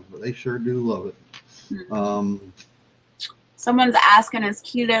for dogs, but they sure do love it. Someone's asking, is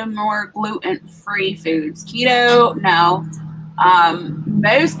keto more gluten-free foods? Keto, no.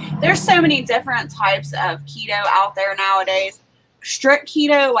 There's so many different types of keto out there nowadays. Strict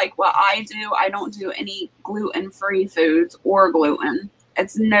keto, like what I do, I don't do any gluten-free foods or gluten.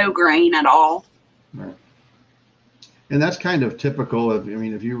 It's no grain at all. Right. And that's kind of typical of, I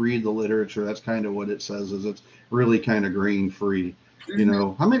mean, if you read the literature, that's kind of what it says, is it's really kind of grain-free. Mm-hmm. You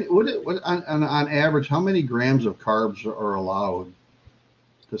know, how many, on average, how many grams of carbs are allowed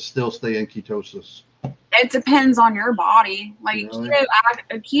to still stay in ketosis? It depends on your body. Like, really?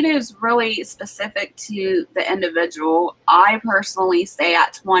 Keto is really specific to the individual. I personally stay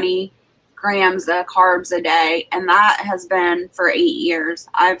at 20 grams of carbs a day, and that has been for 8 years.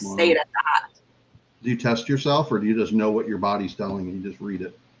 I've stayed at that. Do you test yourself, or do you just know what your body's telling you? You just read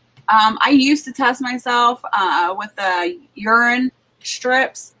it? I used to test myself with the urine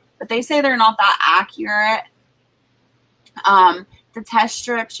strips, but they say they're not that accurate. The test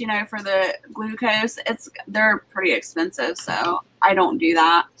strips, you know, for the glucose, they're pretty expensive, so I don't do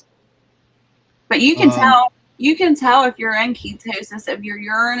that. But you can tell if you're in ketosis if your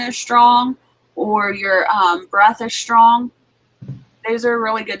urine is strong or your breath is strong. Those are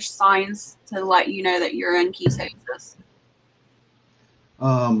really good signs to let you know that you're in ketosis.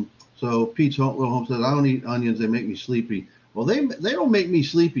 So Pete's Little Home says, I don't eat onions. They make me sleepy. Well, they don't make me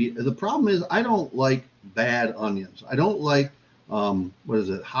sleepy. The problem is I don't like bad onions. I don't like,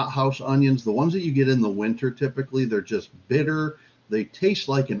 hothouse onions. The ones that you get in the winter, typically, they're just bitter. They taste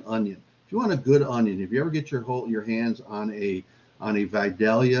like an onion. If you want a good onion, if you ever get your hands on a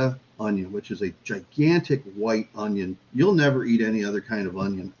Vidalia onion, which is a gigantic white onion, you'll never eat any other kind of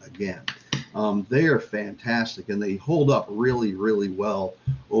onion again. They are fantastic, and they hold up really, really well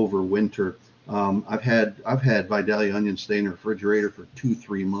over winter. I've had Vidalia onions stay in the refrigerator for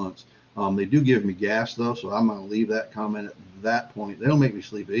 2-3 months. They do give me gas though, so I'm going to leave that comment at that point. They don't make me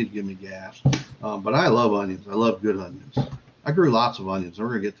sleep; they give me gas. But I love onions. I love good onions. I grew lots of onions. We're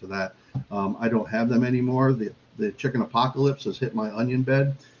going to get to that. I don't have them anymore. The chicken apocalypse has hit my onion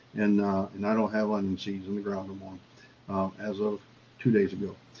bed, and I don't have onion seeds in the ground anymore as of 2 days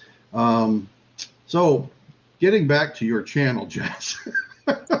ago. So getting back to your channel, Jess.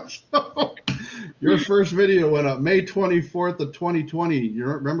 So, your first video went up May 24th of 2020. You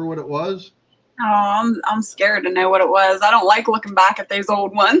remember what it was? Oh, I'm scared to know what it was. I don't like looking back at those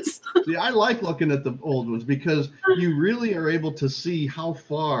old ones. See, I like looking at the old ones because you really are able to see how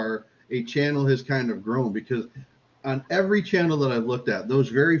far a channel has kind of grown, because on every channel that I've looked at, those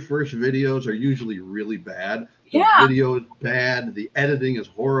very first videos are usually really bad. The video is bad. The editing is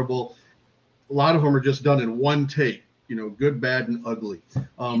horrible. A lot of them are just done in one take, you know, good, bad, and ugly.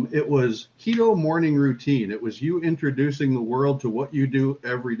 It was Keto Morning Routine. It was you introducing the world to what you do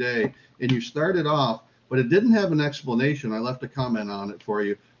every day. And you started off, but it didn't have an explanation. I left a comment on it for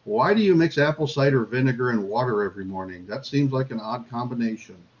you. Why do you mix apple cider vinegar and water every morning? That seems like an odd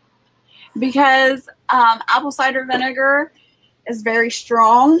combination. Because apple cider vinegar is very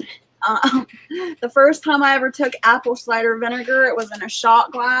strong. The first time I ever took apple cider vinegar, it was in a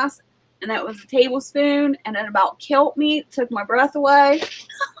shot glass, and it was a tablespoon, and it about killed me. It took my breath away.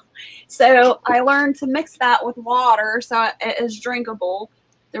 So I learned to mix that with water so it is drinkable.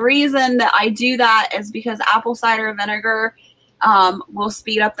 The reason that I do that is because apple cider vinegar will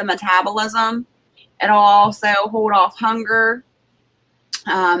speed up the metabolism. It'll also hold off hunger.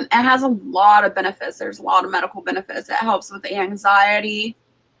 It has a lot of benefits. There's a lot of medical benefits. It helps with anxiety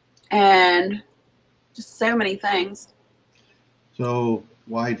and just so many things. So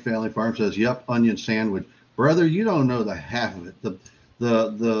Wide Family Farm says, "Yep, onion sandwich, brother. You don't know the half of it.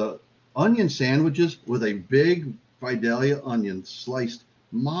 The onion sandwiches with a big Vidalia onion sliced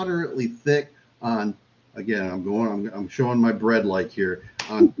moderately thick on." Again, I'm showing my bread like here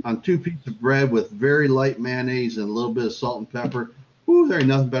on 2 pieces of bread with very light mayonnaise and a little bit of salt and pepper. Ooh, there ain't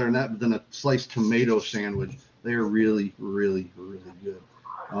nothing better than a sliced tomato sandwich. They are really, really, really good.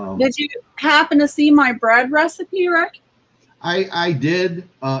 Did you happen to see my bread recipe, Rick? I did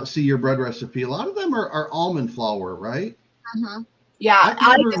see your bread recipe. A lot of them are almond flour, right? Mm-hmm. Yeah,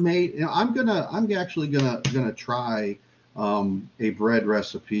 I've never made. I'm actually gonna try a bread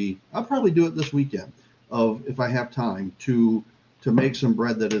recipe. I'll probably do it this weekend, if I have time to make some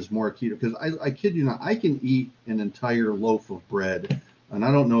bread that is more keto. Because I kid you not, I can eat an entire loaf of bread, and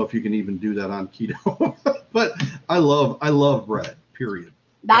I don't know if you can even do that on keto. But I love bread. Period.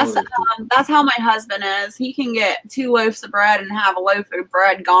 That's how my husband is. He can get 2 loaves of bread and have a loaf of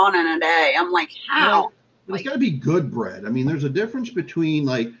bread gone in a day. I'm like, how? Well, but it's got to be good bread. I mean, there's a difference between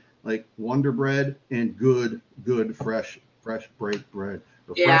like Wonder Bread and good fresh baked bread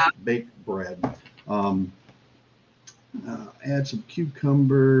or fresh baked bread. Add some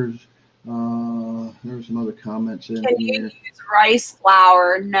cucumbers. There's some other comments in Can here. you use rice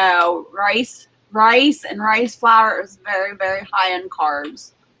flour? No, rice and rice flour is very, very high in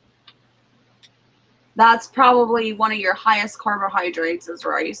carbs. That's probably one of your highest carbohydrates is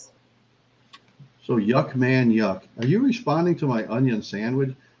rice. So yuck, man, yuck. Are you responding to my onion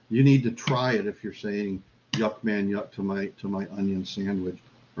sandwich? You need to try it if you're saying yuck, man, yuck to my onion sandwich.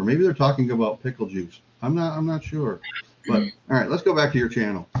 Or maybe they're talking about pickle juice. I'm not sure. But all right, let's go back to your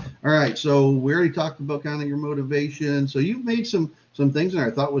channel. All right, so we already talked about kind of your motivation. So you've made some things that I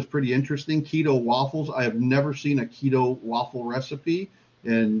thought was pretty interesting. Keto waffles. I have never seen a keto waffle recipe,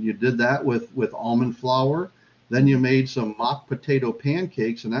 and you did that with almond flour. Then you made some mock potato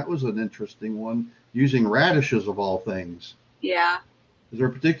pancakes, and that was an interesting one, using radishes of all things. Yeah. Is there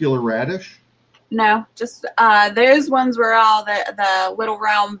a particular radish? No, just those ones were all the little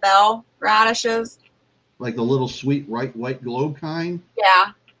round bell radishes. Like the little sweet white globe kind?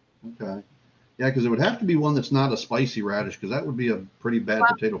 Yeah. Okay. Yeah, because it would have to be one that's not a spicy radish, because that would be a pretty bad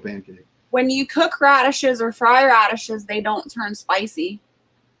potato pancake. When you cook radishes or fry radishes, they don't turn spicy.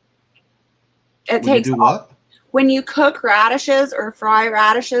 It takes what? When you cook radishes or fry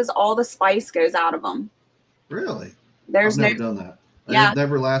radishes, all the spice goes out of them. Really? I've never done that. Yeah. I've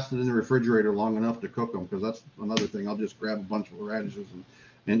never lasted in the refrigerator long enough to cook them, because that's another thing. I'll just grab a bunch of radishes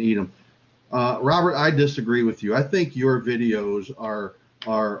and eat them. Robert, I disagree with you. I think your videos are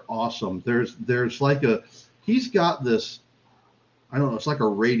awesome. There's like he's got this, I don't know, it's like a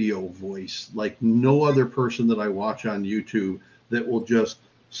radio voice, like no other person that I watch on YouTube that will just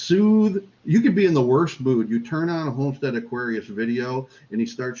soothe. You could be in the worst mood. You turn on a Homestead Aquarius video and he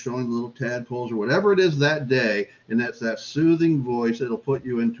starts showing the little tadpoles or whatever it is that day, and that's that soothing voice. It'll put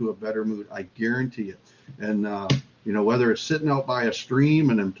you into a better mood. I guarantee it. And whether it's sitting out by a stream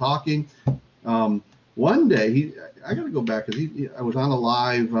and I'm talking. One day I got to go back, because I was on a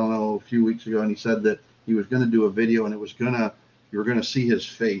live, I don't know, a few weeks ago, and he said that he was going to do a video, and you were going to see his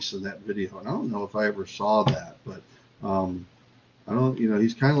face in that video. And I don't know if I ever saw that, but I don't,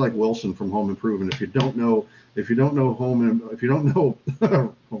 he's kind of like Wilson from Home Improvement. If you don't know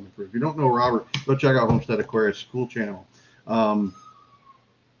Robert, go check out Homestead Aquarius, cool channel. All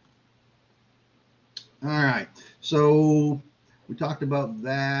right, so we talked about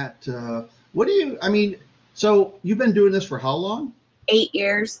that. So you've been doing this for how long? 8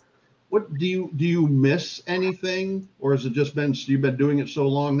 years. What do you miss anything, or has it just been you've been doing it so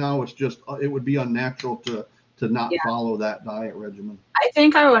long now? It's just it would be unnatural to not follow that diet regimen. I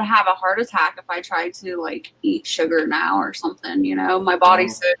think I would have a heart attack if I tried to eat sugar now or something. My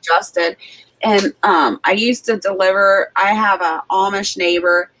body's so adjusted. And I used to deliver. I have an Amish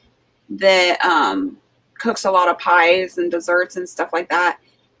neighbor that cooks a lot of pies and desserts and stuff like that,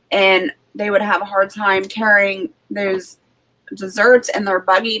 and they would have a hard time carrying those desserts in their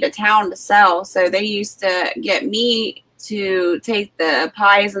buggy to town to sell. So they used to get me to take the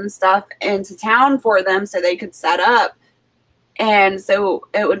pies and stuff into town for them so they could set up. And so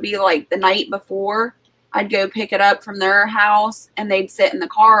it would be like the night before, I'd go pick it up from their house and they'd sit in the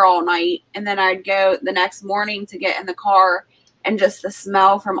car all night. And then I'd go the next morning to get in the car, and just the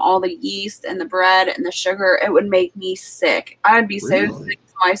smell from all the yeast and the bread and the sugar, it would make me sick. I'd be so sick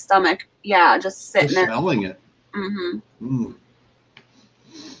to my stomach. Yeah, just sitting there. Smelling it. Mm-hmm. Mm.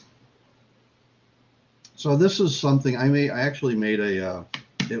 So this is something I actually made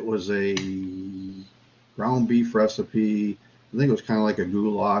it was a ground beef recipe. I think it was kind of like a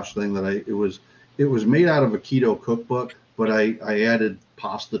goulash thing it was made out of a keto cookbook, but I added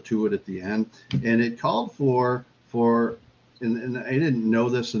pasta to it at the end, and it called for and I didn't know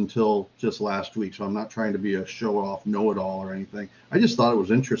this until just last week, so I'm not trying to be a show-off know-it-all or anything. I just thought it was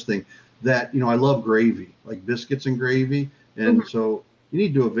interesting that, I love gravy, like biscuits and gravy, and so you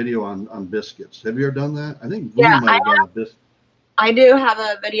need to do a video on biscuits. Have you ever done that? I think Boone might have done a biscuit. I do have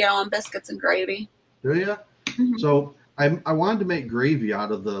a video on biscuits and gravy. Do you? Mm-hmm. So I wanted to make gravy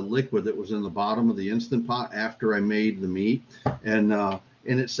out of the liquid that was in the bottom of the Instant Pot after I made the meat, and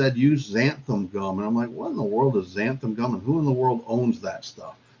it said use xanthan gum, and I'm like, what in the world is xanthan gum, and who in the world owns that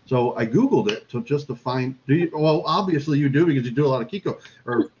stuff? So I Googled it just to find. Well, obviously you do, because you do a lot of keto.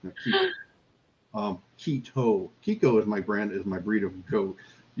 Keto is my breed of goat.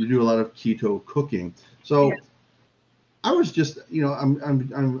 You do a lot of keto cooking. So yeah. I was just,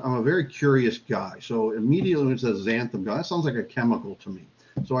 I'm a very curious guy. So immediately when it says xanthan gum, that sounds like a chemical to me.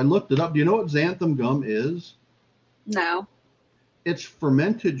 So I looked it up. Do you know what xanthan gum is? No. It's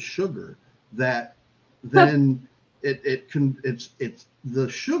fermented sugar that then it's the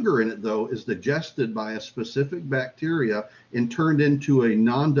sugar in it, though, is digested by a specific bacteria and turned into a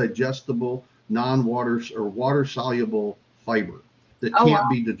non-digestible, non-water or water-soluble fiber that can't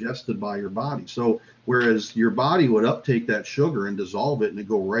be digested by your body. So whereas your body would uptake that sugar and dissolve it and it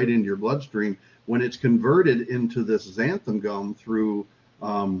go right into your bloodstream, when it's converted into this xanthan gum through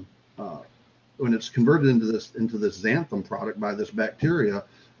when it's converted into this xanthan product by this bacteria,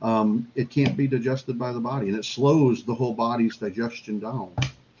 it can't be digested by the body, and it slows the whole body's digestion down.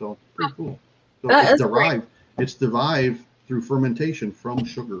 So pretty cool. So it's derived through fermentation from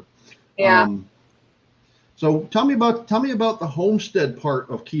sugar. Yeah. So tell me about the homestead part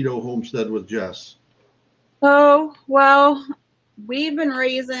of Keto Homestead with Jess. Oh, well, we've been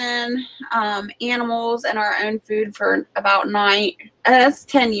raising animals and our own food for about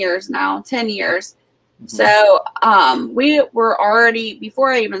 10 years now, 10 years. Mm-hmm. So we were already,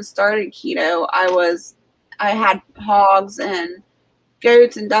 before I even started keto, I had hogs and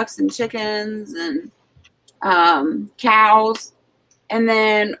goats and ducks and chickens and cows. And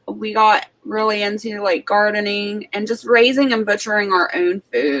then we got really into like gardening and just raising and butchering our own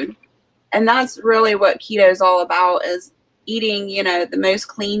food. And that's really what keto is all about, is eating, the most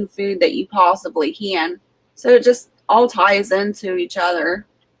clean food that you possibly can. So it just all ties into each other.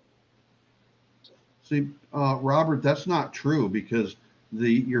 See, Robert, that's not true, because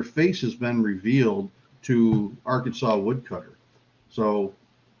your face has been revealed to Arkansas Woodcutter. So,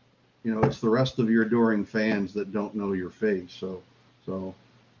 it's the rest of your adoring fans that don't know your face. So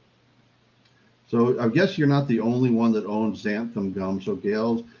I guess you're not the only one that owns xanthan gum. So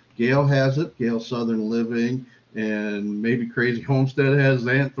Gail has it, Gail Southern Living, and maybe Crazy Homestead has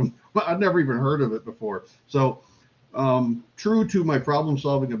xanthan. I've never even heard of it before. So true to my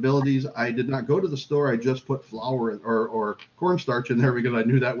problem-solving abilities, I did not go to the store. I just put flour or cornstarch in there because I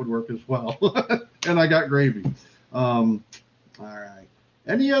knew that would work as well. And I got gravy. All right.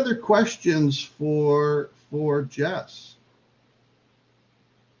 Any other questions for Jess?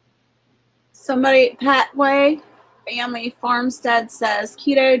 Somebody, Petway Family Farmstead says,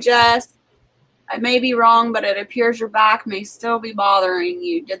 Keto Jess, I may be wrong, but it appears your back may still be bothering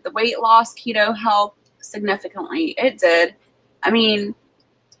you. Did the weight loss keto help significantly? It did. I mean,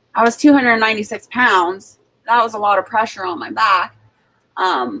 I was 296 pounds. That was a lot of pressure on my back.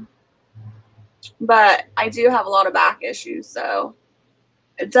 But I do have a lot of back issues. So,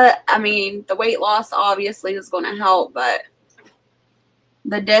 the weight loss obviously is going to help, but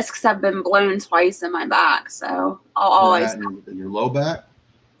the discs have been blown twice in my back. So I'll always. In your low back?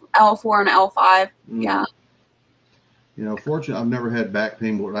 L4 and L5. Yeah. Fortunately, I've never had back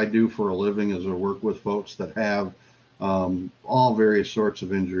pain. What I do for a living is I work with folks that have all various sorts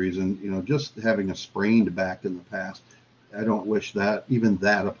of injuries, and just having a sprained back in the past, I don't wish even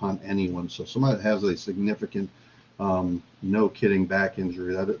that upon anyone. So somebody that has a significant, no kidding, back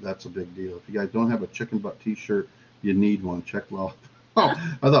injury, that's a big deal. If you guys don't have a chicken butt T-shirt, you need one. Check well. I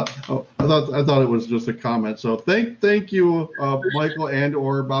thought it was just a comment. So thank you, Michael and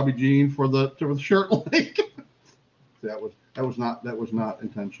or Bobby Jean for the shirt link. That was not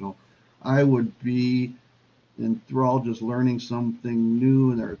intentional. I would be enthralled just learning something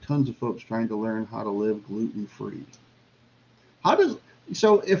new, and there are tons of folks trying to learn how to live gluten-free.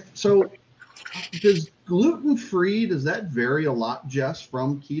 Does gluten-free, does that vary a lot, Jess,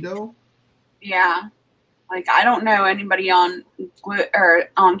 from keto? Yeah. Like, I don't know anybody on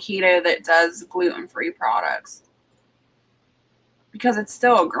keto that does gluten-free products, because it's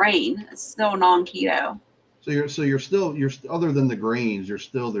still a grain. It's still non-keto. So you're still other than the grains, there's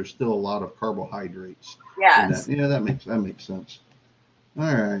still a lot of carbohydrates. Yes. In that. Yeah, that makes sense.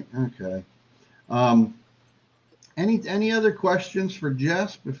 All right. Okay. Any other questions for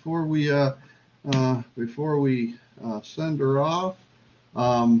Jess before we send her off?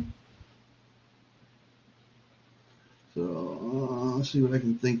 Let's see what I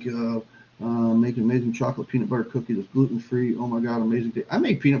can think of. Making amazing chocolate peanut butter cookies with gluten-free. Oh my God, amazing. I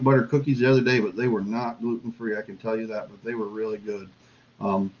made peanut butter cookies the other day, but they were not gluten-free. I can tell you that, but they were really good.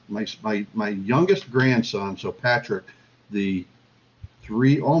 My youngest grandson, so Patrick, the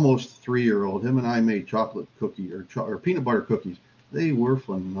almost 3-year-old, him and I made chocolate cookie or peanut butter cookies. They were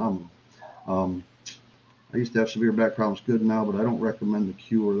phenomenal. I used to have severe back problems. Good now, but I don't recommend the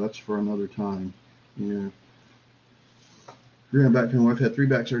cure. That's for another time. Yeah. Back pain. My wife had 3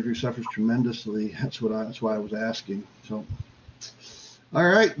 back surgeries, suffers tremendously. That's why I was asking. So, all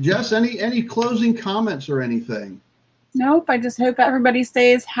right, Jess. Any closing comments or anything? Nope. I just hope everybody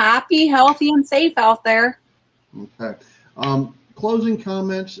stays happy, healthy, and safe out there. Okay. Closing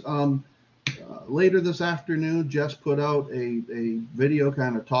comments. Later this afternoon, Jess put out a video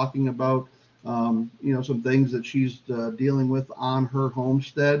kind of talking about some things that she's dealing with on her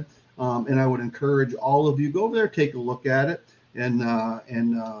homestead. And I would encourage all of you, go over there, take a look at it, and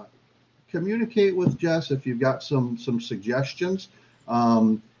communicate with Jess if you've got some suggestions.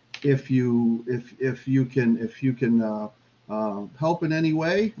 If you can help in any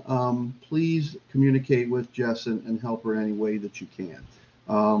way, please communicate with Jess and help her in any way that you can.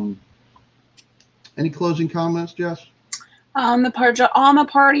 Any closing comments, Jess? The pajama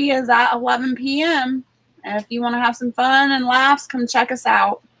party is at 11 p.m. If you want to have some fun and laughs, come check us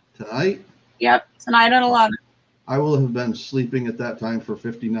out. Tonight? Yep, tonight at 11. I will have been sleeping at that time for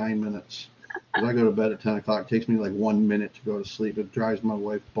 59 minutes. Because I go to bed at 10 o'clock. It takes me like 1 minute to go to sleep. It drives my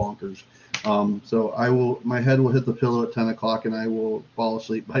wife bonkers. So my head will hit the pillow at 10 o'clock and I will fall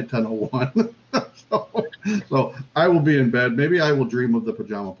asleep by 10:01. so I will be in bed. Maybe I will dream of the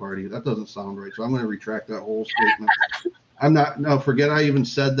pajama party. That doesn't sound right. So I'm going to retract that whole statement. Forget I even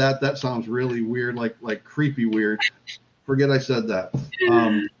said that. That sounds really weird, like creepy weird. Forget I said that.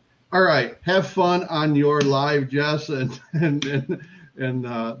 All right. Have fun on your live, Jess. And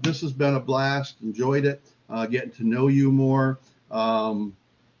this has been a blast. Enjoyed it. Getting to know you more. And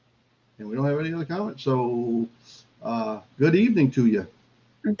we don't have any other comments. So good evening to you.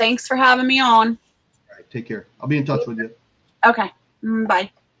 And thanks for having me on. All right. Take care. I'll be in touch with you. Okay. Bye.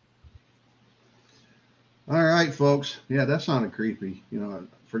 All right, folks. Yeah, that sounded creepy.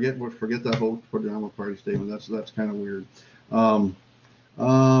 Forget that whole pajama party statement. That's kind of weird.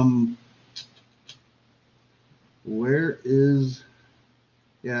 Where is?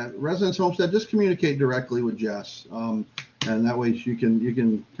 Yeah, Residence Homestead. Just communicate directly with Jess, and that way you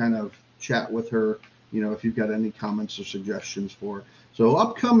can kind of chat with her. If you've got any comments or suggestions for her. So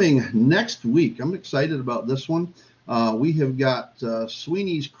upcoming next week, I'm excited about this one. We have got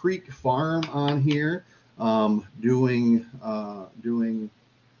Sweeney's Creek Farm on here. Doing how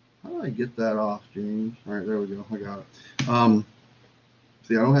do I get that off, James? All right, there we go. I got it.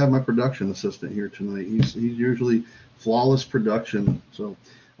 See, I don't have my production assistant here tonight. He's usually flawless production. So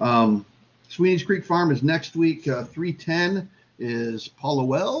Sweeney's Creek Farm is next week. 3:10 is Paula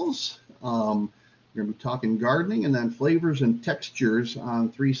Wells. We're going to be talking gardening, and then flavors and textures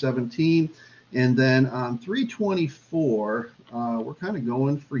on 3:17. And then on 3:24, we're kind of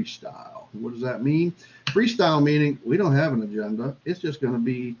going freestyle. What does that mean? Freestyle meaning we don't have an agenda. It's just going to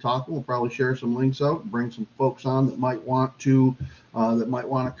be talking. We'll probably share some links out, bring some folks on that might want to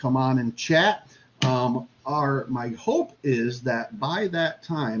come on and chat. My hope is that by that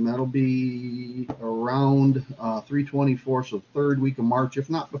time, that'll be around 3:24, so 3rd week of March, if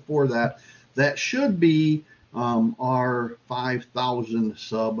not before that. That should be our 5,000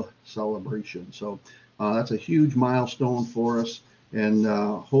 sub celebration. So that's a huge milestone for us. And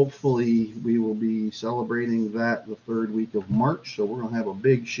hopefully we will be celebrating that the 3rd week of March. So we're going to have a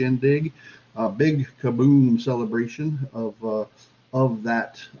big shindig, a big kaboom celebration of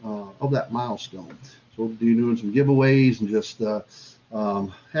that milestone. So we'll be doing some giveaways and just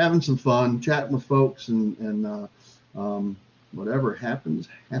having some fun, chatting with folks, and whatever happens.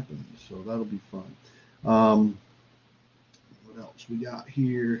 So that'll be fun. what else we got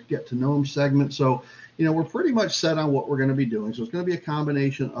here? Get to know them segment. So, you know, we're pretty much set on what we're going to be doing. So it's going to be a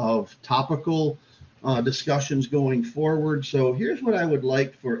combination of topical discussions going forward. So here's what I would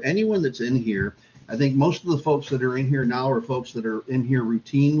like for anyone that's in here. I think most of the folks that are in here now are folks that are in here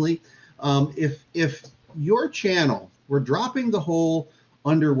routinely. If your channel, we're dropping the whole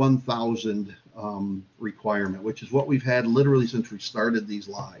under 1,000 requirement, which is what we've had literally since we started these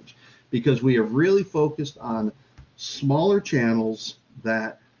lives, because we have really focused on smaller channels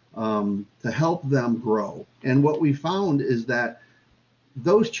that to help them grow. And what we found is that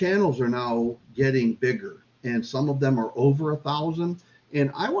those channels are now getting bigger, and some of them are over 1,000.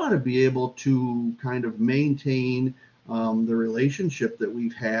 And I want to be able to kind of maintain the relationship that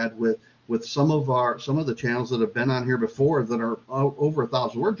we've had with some of the channels that have been on here before that are over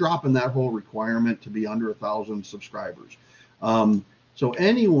 1,000. We're dropping that whole requirement to be under 1,000 subscribers. So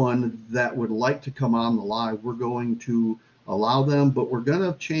anyone that would like to come on the live, we're going to allow them, but we're going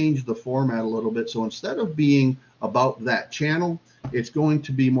to change the format a little bit. So instead of being about that channel, it's going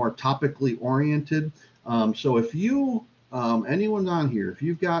to be more topically oriented. So if you, anyone on here, if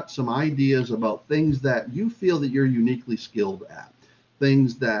you've got some ideas about things that you feel that you're uniquely skilled at,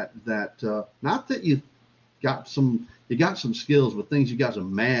 things that not that you got some skills, but things you got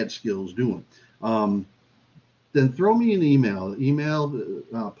some mad skills doing, then throw me an email.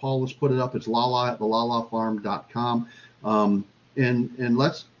 Paul has put it up. It's lala@thelalafarm.com. And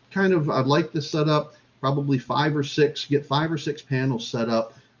let's kind of, I'd like to set up probably get 5 or 6 panels set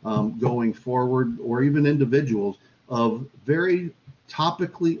up going forward, or even individuals of very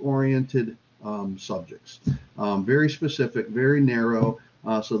topically oriented subjects, very specific, very narrow,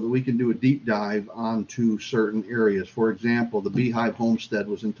 so that we can do a deep dive onto certain areas. For example, the Beehive Homestead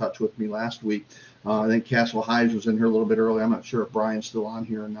was in touch with me last week. I think Castle Hives was in here a little bit early. I'm not sure if Brian's still on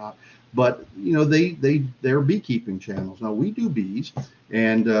here or not, but you know, they're beekeeping channels. Now we do bees,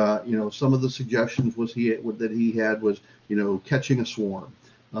 and you know, some of the suggestions that he had was, you know, catching a swarm,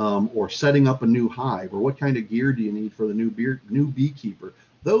 or setting up a new hive, or what kind of gear do you need for the new beekeeper.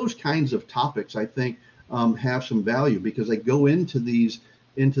 Those kinds of topics, I think, have some value, because they go into these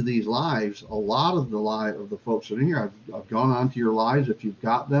lives. A lot of the folks that are in here, I've gone on to your lives if you've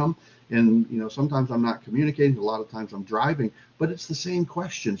got them, and you know, sometimes I'm not communicating, a lot of times I'm driving, but it's the same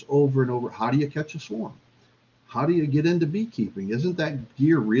questions over and over. How do you catch a swarm? How do you get into beekeeping? Isn't that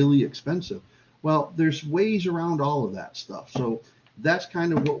gear really expensive? Well, there's ways around all of that stuff. So that's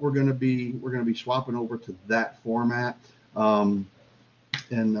kind of what we're going to be swapping over to that format. And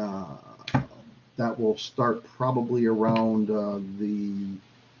that will start probably around the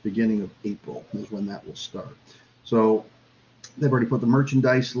beginning of April is when that will start. So they've already put the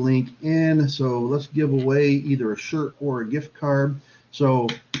merchandise link in. So let's give away either a shirt or a gift card. So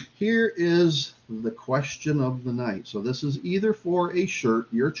here is the question of the night. So this is either for a shirt,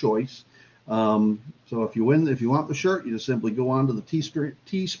 your choice. So if you want the shirt, you just simply go on to the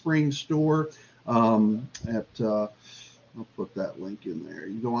Teespring store I'll put that link in there.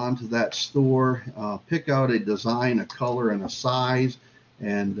 You go on to that store, pick out a design, a color, and a size,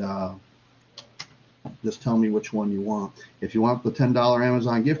 and just tell me which one you want. If you want the $10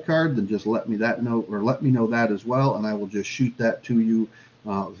 Amazon gift card, then just let me know that as well, and I will just shoot that to you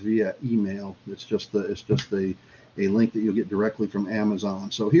via email. It's just a link that you'll get directly from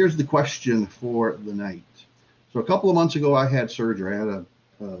Amazon. So here's the question for the night. So a couple of months ago, I had surgery. I had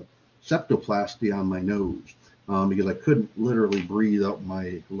a septoplasty on my nose. Because I couldn't literally breathe out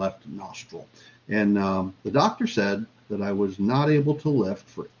my left nostril. And the doctor said that I was not able to lift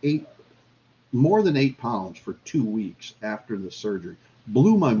for more than 8 pounds for 2 weeks after the surgery.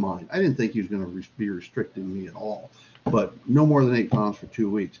 Blew my mind. I didn't think he was going to be restricting me at all, but no more than 8 pounds for 2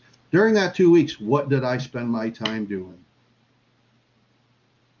 weeks. During that 2 weeks, what did I spend my time doing?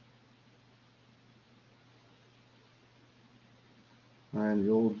 I'm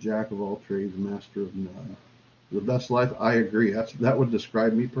the old jack of all trades, master of none. The best life, I agree. That would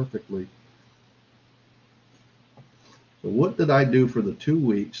describe me perfectly. So what did I do for the 2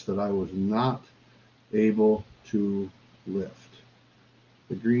 weeks that I was not able to lift?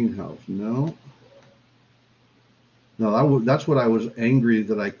 The greenhouse, no. No, that's what I was angry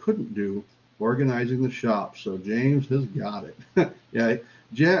that I couldn't do, organizing the shop. So James has got it. Yeah,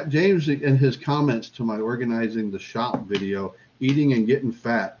 James in his comments to my organizing the shop video, eating and getting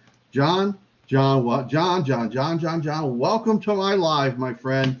fat. John, welcome to my live, my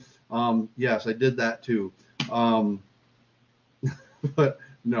friend. Yes, I did that too. But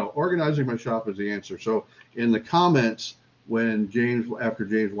no, organizing my shop is the answer. So in the comments, after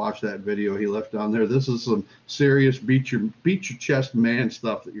James watched that video, he left down there, this is some serious beat your chest man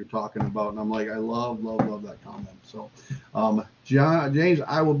stuff that you're talking about. And I'm like, I love that comment. So, James,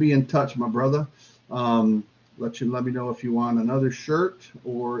 I will be in touch, my brother. Let me know if you want another shirt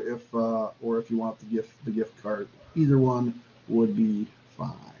or if you want the gift card. Either one would be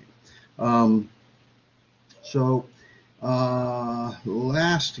fine.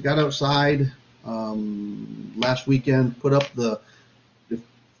 Got outside last weekend, put up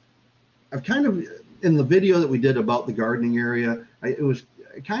I've kind of, in the video that we did about the gardening area, I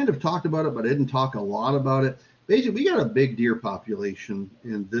kind of talked about it, but I didn't talk a lot about it. Basically, we got a big deer population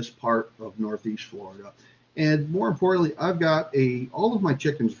in this part of Northeast Florida. And more importantly, I've got all of my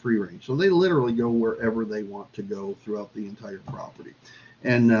chickens free range. So they literally go wherever they want to go throughout the entire property.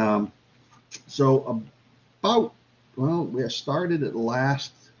 And we started it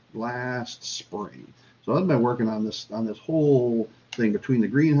last spring. So I've been working on this whole thing between the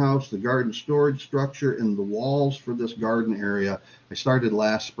greenhouse, the garden storage structure, and the walls for this garden area. I started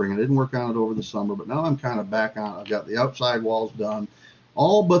last spring. I didn't work on it over the summer, but now I'm kind of back on it. I've got the outside walls done,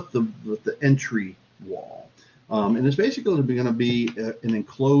 all but the entry wall. And it's basically going to be an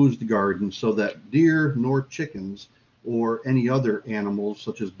enclosed garden so that deer nor chickens or any other animals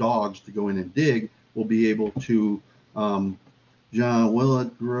such as dogs to go in and dig will be able to. John, will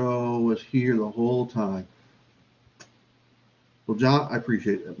it grow? Was here the whole time. Well, John, I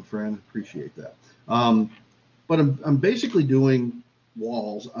appreciate that, my friend. Appreciate that. But I'm basically doing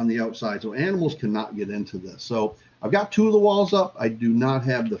walls on the outside so animals cannot get into this. So I've got 2 of the walls up. I do not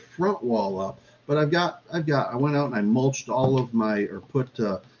have the front wall up, but I went out and I mulched all of put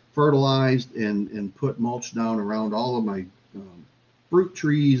fertilized and put mulch down around all of my fruit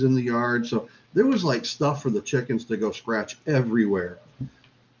trees in the yard. So there was like stuff for the chickens to go scratch everywhere.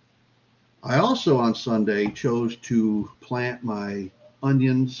 I also on Sunday chose to plant my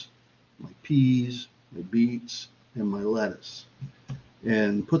onions, my peas, my beets, and my lettuce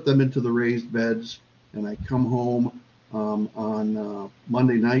and put them into the raised beds. And I come home on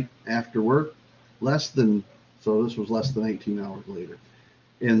Monday night after work, this was less than 18 hours later.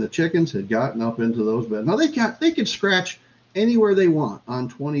 And the chickens had gotten up into those beds. Now they could scratch anywhere they want on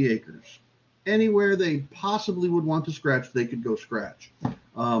 20 acres. Anywhere they possibly would want to scratch, they could go scratch.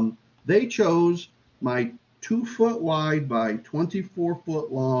 They chose my 2-foot wide by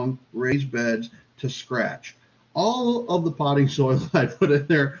 24-foot long raised beds to scratch. All of the potting soil I put in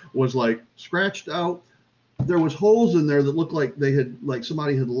there was like scratched out. There was holes in there that looked like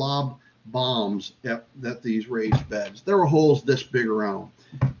somebody had lobbed bombs at these raised beds. There were holes this big around.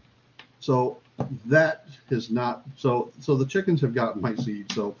 So that is not so the chickens have gotten my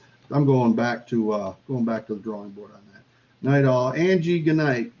seed. So I'm going back to the drawing board on that. Night all. Angie, good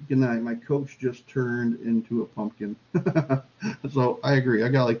night. Good night. My coach just turned into a pumpkin. So I agree. I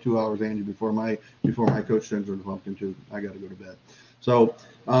got like 2 hours, Angie, before my coach turns into a pumpkin too. I got to go to bed. So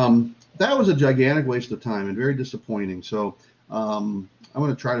that was a gigantic waste of time and very disappointing. So I'm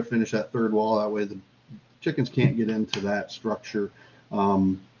going to try to finish that 3rd wall. That way the chickens can't get into that structure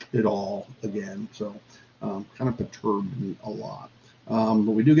at all again. So kind of perturbed me a lot.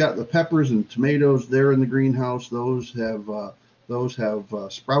 But we do got the peppers and tomatoes there in the greenhouse. Those have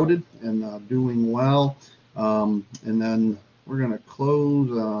sprouted and doing well. And then we're going to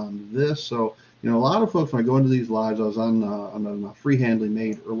close on this. So, a lot of folks, when I go into these lives, I was on a freehandling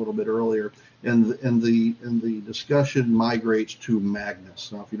made a little bit earlier, and the discussion migrates to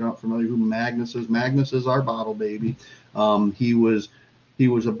Magnus. Now, if you're not familiar who Magnus is our bottle baby. He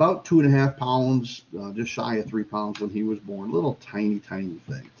was about 2.5 pounds, just shy of 3 pounds when he was born. Little tiny thing,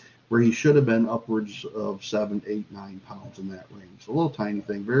 where he should have been upwards of 7, 8, 9 pounds in that range. So a little tiny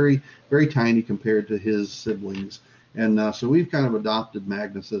thing, very, very tiny compared to his siblings. And so we've kind of adopted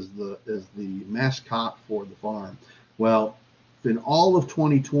Magnus as the mascot for the farm. Well, in all of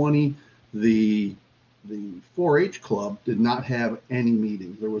 2020, the 4-H club did not have any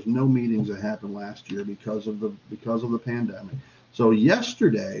meetings. There was no meetings that happened last year because of the pandemic. So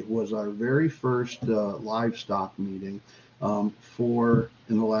yesterday was our very first livestock meeting in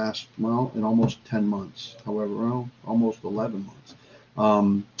almost 10 months. However, almost 11 months.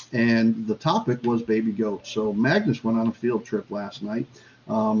 And the topic was baby goats. So Magnus went on a field trip last night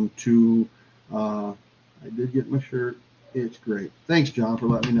I did get my shirt. It's great. Thanks, John, for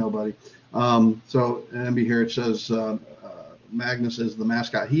letting me know, buddy. So MB here, it says Magnus is the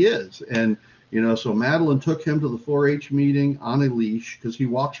mascot. He is. And so Madeline took him to the 4-H meeting on a leash because he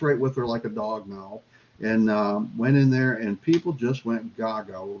walks right with her like a dog now. and went in there, and people just went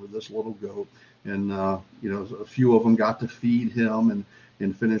gaga over this little goat. And you know, a few of them got to feed him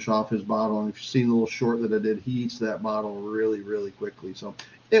and finish off his bottle. And if you've seen the little short that I did, he eats that bottle really, really quickly. So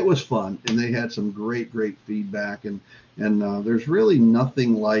it was fun, and they had some great feedback. And there's really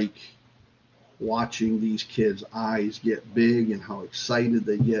nothing like watching these kids' eyes get big and how excited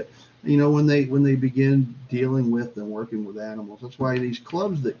they get, you know, when they begin dealing with and working with animals. That's why these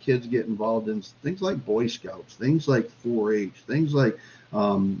clubs that kids get involved in, things like Boy Scouts, things like 4-H, things like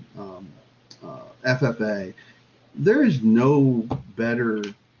FFA, there is no better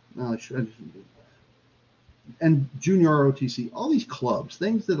and junior ROTC, all these clubs,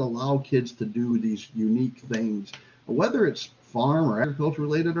 things that allow kids to do these unique things, whether it's farm or agriculture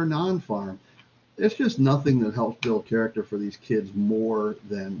related or non-farm. It's just nothing that helps build character for these kids more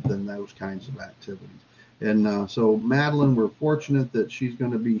than those kinds of activities. And so Madeline, we're fortunate that she's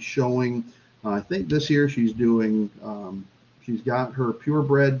going to be showing, I think this year she's doing, she's got her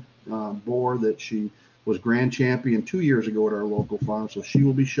purebred boar that she was grand champion 2 years ago at our local farm. So she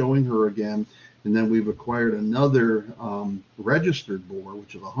will be showing her again. And then we've acquired another registered boar,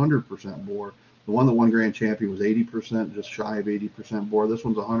 which is 100% boar. The one that won grand champion was 80%, just shy of 80% boar. This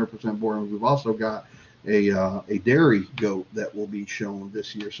one's 100% boar. And we've also got a dairy goat that will be shown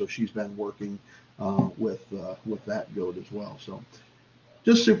this year. So she's been working with that goat as well. So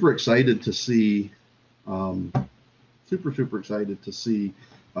just super excited to see, super excited to see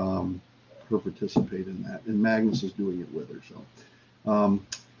her participate in that. And Magnus is doing it with her. So,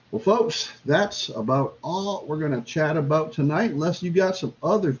 well, folks, that's about all we're going to chat about tonight, unless you got some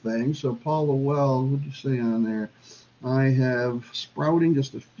other things. So, Paula Wells, what'd you say on there? I have sprouting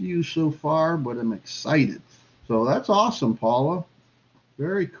just a few so far, but I'm excited. So that's awesome, Paula.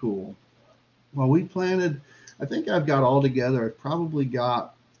 Very cool. Well, we planted, I think I've got all together, I've probably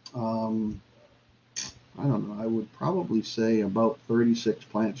got, I don't know, I would probably say about 36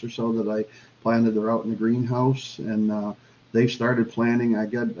 plants or so that I planted. They're out in the greenhouse, and they started planting. I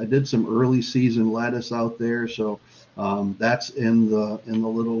did some early season lettuce out there, so that's in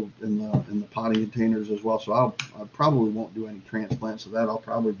the potting containers as well. So I probably won't do any transplants of that. I'll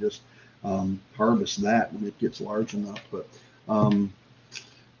probably just harvest that when it gets large enough. But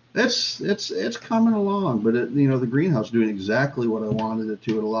it's coming along. But you know, the greenhouse is doing exactly what I wanted it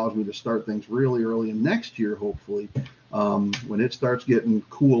to. It allows me to start things really early, and next year, hopefully, when it starts getting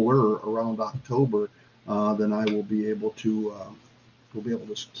cooler around October, then I will be able to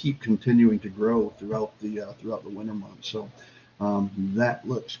keep continuing to grow throughout the winter months. So that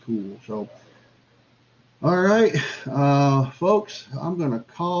looks cool. So all right, folks, I'm going to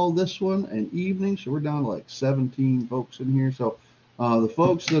call this one an evening. So we're down to like 17 folks in here. So the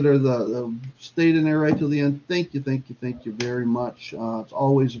folks that are the stayed in there right till the end, thank you very much. It's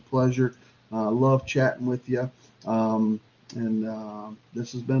always a pleasure. Love chatting with you. And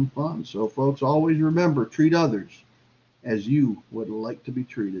this has been fun. So, folks, always remember, treat others as you would like to be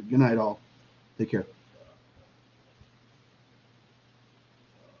treated. Good night, all. Take care.